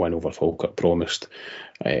that win over Falkirk promised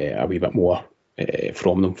a wee bit more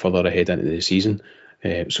from them further ahead into the season.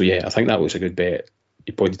 So yeah, I think that was a good bet.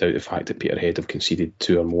 You pointed out the fact that Peterhead have conceded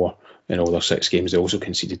 2 or more in all their 6 games. They also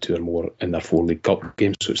conceded 2 or more in their 4 League Cup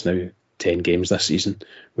games, so it's now 10 games this season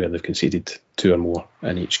where they've conceded 2 or more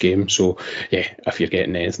in each game. So yeah, if you're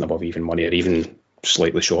getting anything above even money or even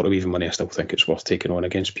slightly short of even money, I still think it's worth taking on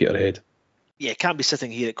against Peterhead. Yeah, can't be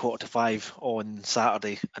sitting here at 4:45 on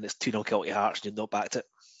Saturday and it's 2-0 Kelty Hearts and you've not backed it.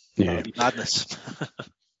 That would be madness.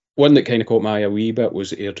 One that kind of caught my eye a wee bit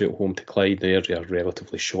was Airdrie at home to Clyde. Now Airdrie are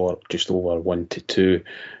relatively short, just over 1-2.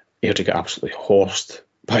 Airdrie got absolutely horsed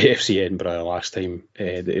by FC Edinburgh last time.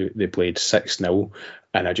 They played 6-0,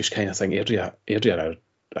 and I just kind of think Airdrie are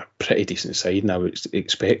a pretty decent side, and I would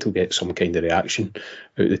expect to get some kind of reaction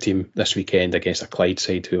out of the team this weekend against a Clyde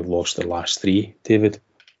side who have lost their last 3. David?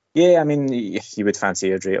 Yeah, I mean, you would fancy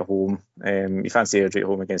Airdrie at home. You fancy Airdrie at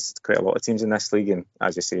home against quite a lot of teams in this league, and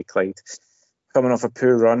as you say, Clyde coming off a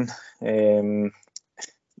poor run.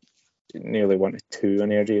 nearly 1 to 2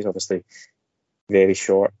 energy is obviously very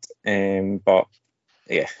short. But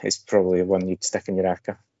yeah, it's probably one you'd stick in your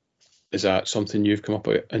ACA. Is that something you've come up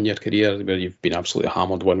with in your career where you've been absolutely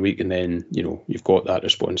hammered one week and then, you've got that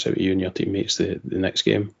response out of you and your teammates the next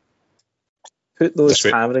game? Put those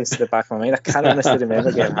hammerings to the back of my mind. I can't honestly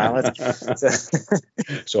remember getting hammered.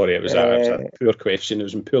 Sorry, it was a poor question. It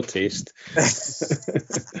was in poor taste. I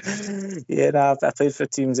played for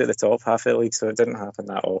teams at the top half of the league, so it didn't happen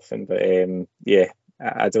that often. But I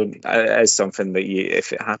don't. It is something that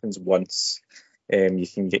if it happens once, you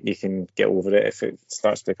can get over it. If it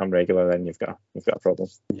starts to become regular, then you've got a problem.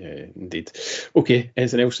 Yeah, indeed. Okay,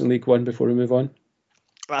 anything else in League One before we move on?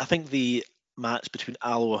 I think the match between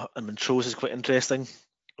Alloa and Montrose is quite interesting.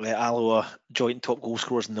 Alloa joint top goal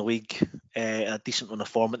scorers in the league, a decent run of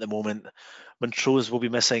form at the moment. Montrose will be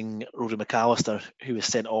missing Rory McAllister, who was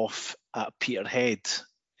sent off at Peterhead,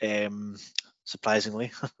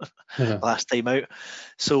 surprisingly, last time out.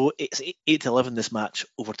 So it's 8-11 this match,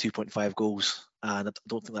 over 2.5 goals, and I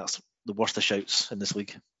don't think that's the worst of shouts in this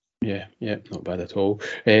league. Yeah, not bad at all.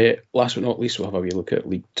 Last but not least, we'll have a wee look at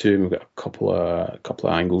League Two, and we've got a couple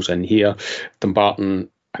of angles in here.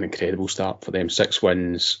 Dumbarton, an incredible start for them. 6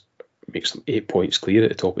 wins, makes them 8 points clear at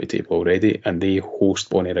the top of the table already, and they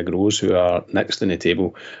host Bonaire Groves, who are next in the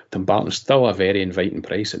table. Dumbarton still a very inviting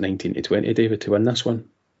price at 19 to 20, David, to win this one.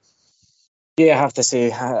 Yeah, I have to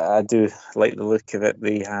say I do like the look of it.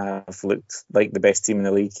 They have looked like the best team in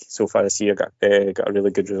the league so far this year. Got a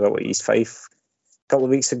really good result at East Fife a couple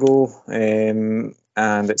of weeks ago, and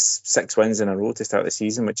it's 6 wins in a row to start the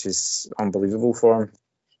season, which is unbelievable for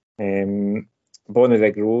them.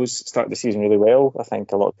 Bonaire Groves started the season really well. I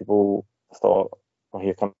think a lot of people thought, well,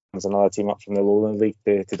 here comes another team up from the Lowland League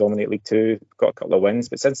to dominate League Two. Got a couple of wins,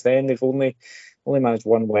 but since then they've only managed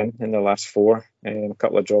 1 win in the last 4. A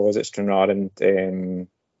couple of draws at Stranraer and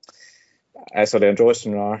a draw at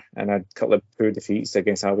Stranraer, and a couple of poor defeats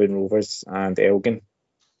against Albion Rovers and Elgin.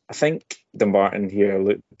 I think Dumbarton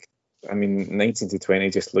here 19 to 20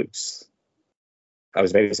 just looks. I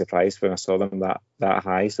was very surprised when I saw them that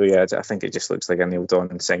high. So yeah, I think it just looks like a nailed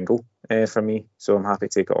on single for me. So I'm happy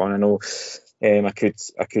to take it on. I know I could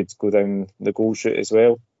go down the goal shoot as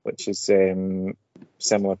well, which is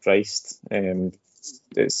similar priced.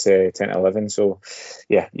 It's 10 to 11. So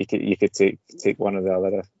yeah, you could take one or the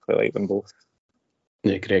other. I quite like them both.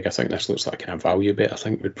 Yeah, Greg, I think this looks like a kind of value bet. I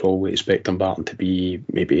think we'd probably expect Dumbarton to be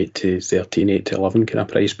maybe 8 to 13, 8 to 11 kind of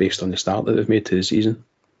price based on the start that they've made to the season.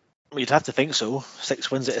 Well, you'd have to think so. 6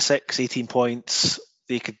 wins out of 6, 18 points.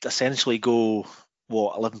 They could essentially go,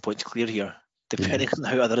 11 points clear here, depending on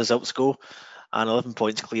how other results go. And 11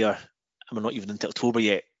 points clear, and we're not even into October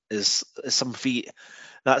yet, is some feat.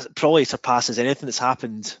 That probably surpasses anything that's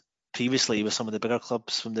happened previously with some of the bigger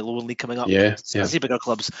clubs from the Lowland League coming up. I say bigger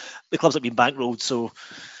clubs, the clubs that have been bankrolled. So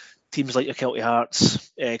teams like your Kelty Hearts,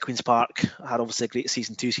 Queen's Park had obviously a great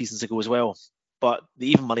season 2 seasons ago as well. But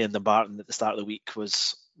the even money in Dumbarton at the start of the week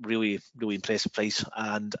was really, really impressive price,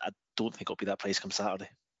 and I don't think it'll be that price come Saturday.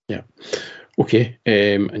 Yeah. Okay.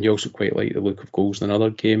 And you also quite like the look of goals in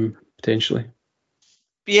another game potentially.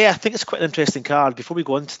 Yeah, I think it's quite an interesting card. Before we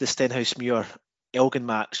go on to the Stenhousemuir Elgin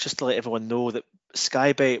match, just to let everyone know that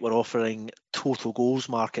Sky Bet were offering total goals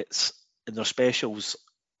markets in their specials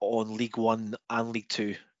on League One and League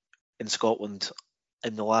Two in Scotland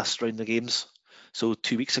in the last round of games. So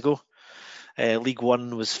 2 weeks ago. League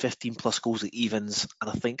One was 15 plus goals at evens,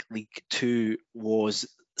 and I think League Two was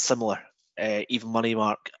similar, even money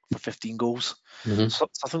mark for 15 goals. Mm-hmm. So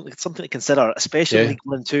I think it's something to consider, especially League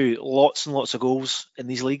One and Two. Lots and lots of goals in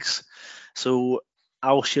these leagues. So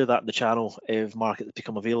I'll share that in the channel if markets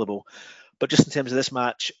become available. But just in terms of this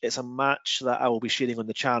match, it's a match that I will be sharing on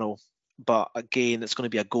the channel. But again, it's going to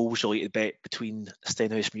be a goals-related bet between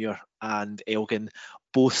Stenhousemuir and Elgin.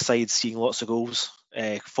 Both sides seeing lots of goals,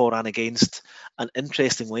 for and against. And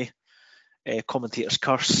interestingly, commentators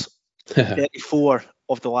curse. 34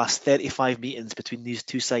 of the last 35 meetings between these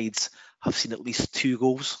two sides have seen at least 2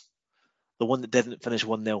 goals. The one that didn't finish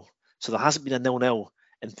 1-0. So there hasn't been a 0-0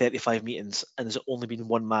 in 35 meetings, and there's only been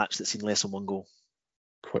 1 match that's seen less than 1 goal.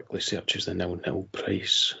 Quickly searches the 0-0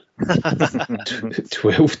 price.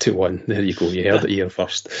 12 to 1. There you go. You heard it here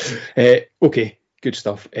first. Okay, good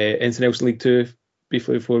stuff. Anything else in League Two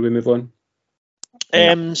briefly before we move on?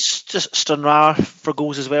 Just Stranraer for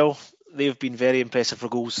goals as well. They've been very impressive for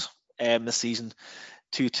goals this season.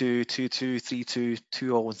 2-2, 2-2, 3-2,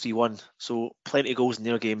 2-all and 3-1. So plenty of goals in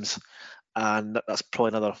their games, and that's probably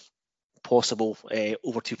another possible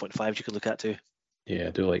over 2.5 you could look at too. Yeah,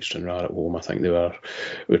 I do like Stranraer at home. I think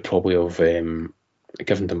would probably have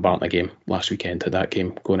Givington Barton game last weekend, had that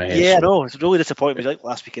game going ahead. Yeah, no, it's really disappointing. Like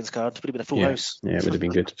last weekend's card, would have been a full house. Yeah, it would have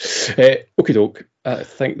been good. Okie doke. I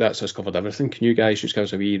think that's us covered everything. Can you guys just give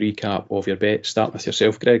us a wee recap of your bets? Starting with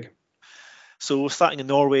yourself, Greg. So starting in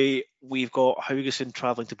Norway, we've got Haugesund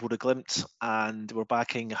travelling to Bodø Glimt, and we're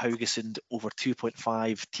backing Haugesund over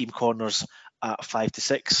 2.5 team corners at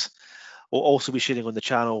 5-6. We'll also be sharing on the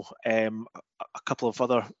channel a couple of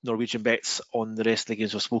other Norwegian bets on the rest of the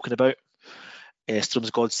games we've spoken about.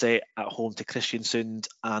 Strømsgodset at home to Kristiansund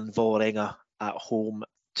and Vålerenga at home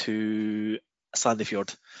to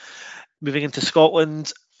Sandefjord. Moving into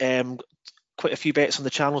Scotland, quite a few bets on the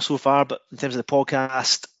channel so far, but in terms of the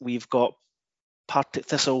podcast, we've got Partick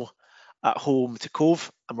Thistle at home to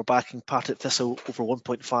Cove, and we're backing Partick Thistle over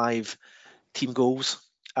 1.5 team goals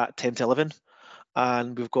at 10-11.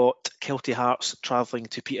 And we've got Kelty Hearts travelling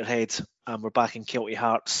to Peterhead, and we're backing Kelty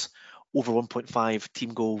Hearts over 1.5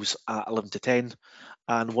 team goals at 11-10.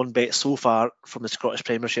 And one bet so far from the Scottish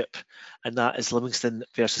Premiership, and that is Livingston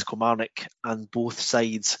versus Kilmarnock, and both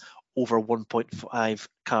sides over 1.5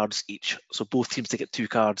 cards each. So both teams to get 2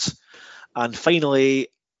 cards. And finally,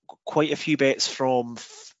 quite a few bets from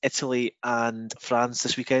Italy and France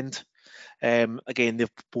this weekend. Again,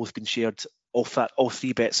 they've both been shared. All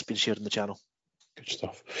 3 bets have been shared on the channel. Good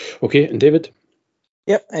stuff. Okay, and David?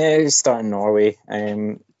 Yep, starting Norway.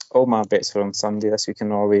 All my bets were on Sunday this week in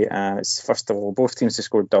Norway. It's first of all, both teams to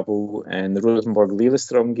score double in the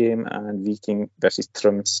Rosenborg-Lillestrøm game, and Viking versus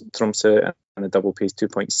Tromsø, and the double pays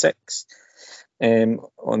 2.6.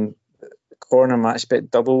 On corner match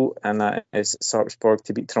bet double, and that is Sarpsborg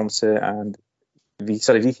to beat Tromsø and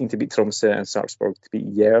Viking to beat Tromsø and Sarpsborg to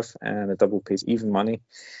beat Jerv, and the double pays even money.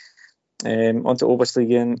 On to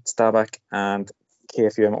Obosligaen, Stabæk and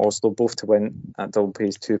KFUM Oslo both to win at double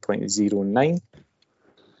pays 2.09.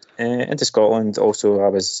 Into Scotland, also I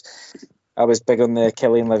was big on the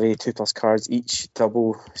Kelly and Livy 2+ cards each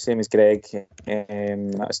double, same as Greg.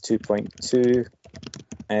 That's 2.2.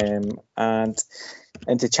 And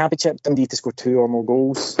into Championship, Dundee to score 2 or more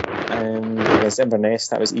goals against Inverness,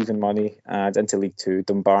 that was even money. And into League 2,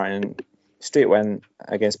 Dumbarton straight win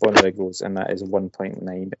against Bonnyrigg Eagles, and that is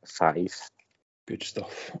 1.95. Good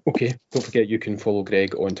stuff. Okay, don't forget you can follow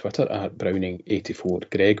Greg on Twitter at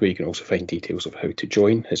Browning84Greg, where you can also find details of how to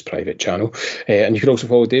join his private channel. And you can also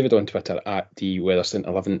follow David on Twitter at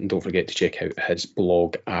DWeatherston11, and don't forget to check out his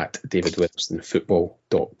blog at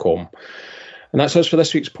davidweatherstonfootball.com. And that's us for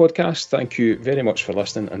this week's podcast. Thank you very much for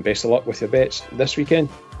listening, and best of luck with your bets this weekend.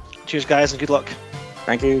 Cheers, guys, and good luck.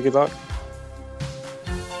 Thank you, good luck.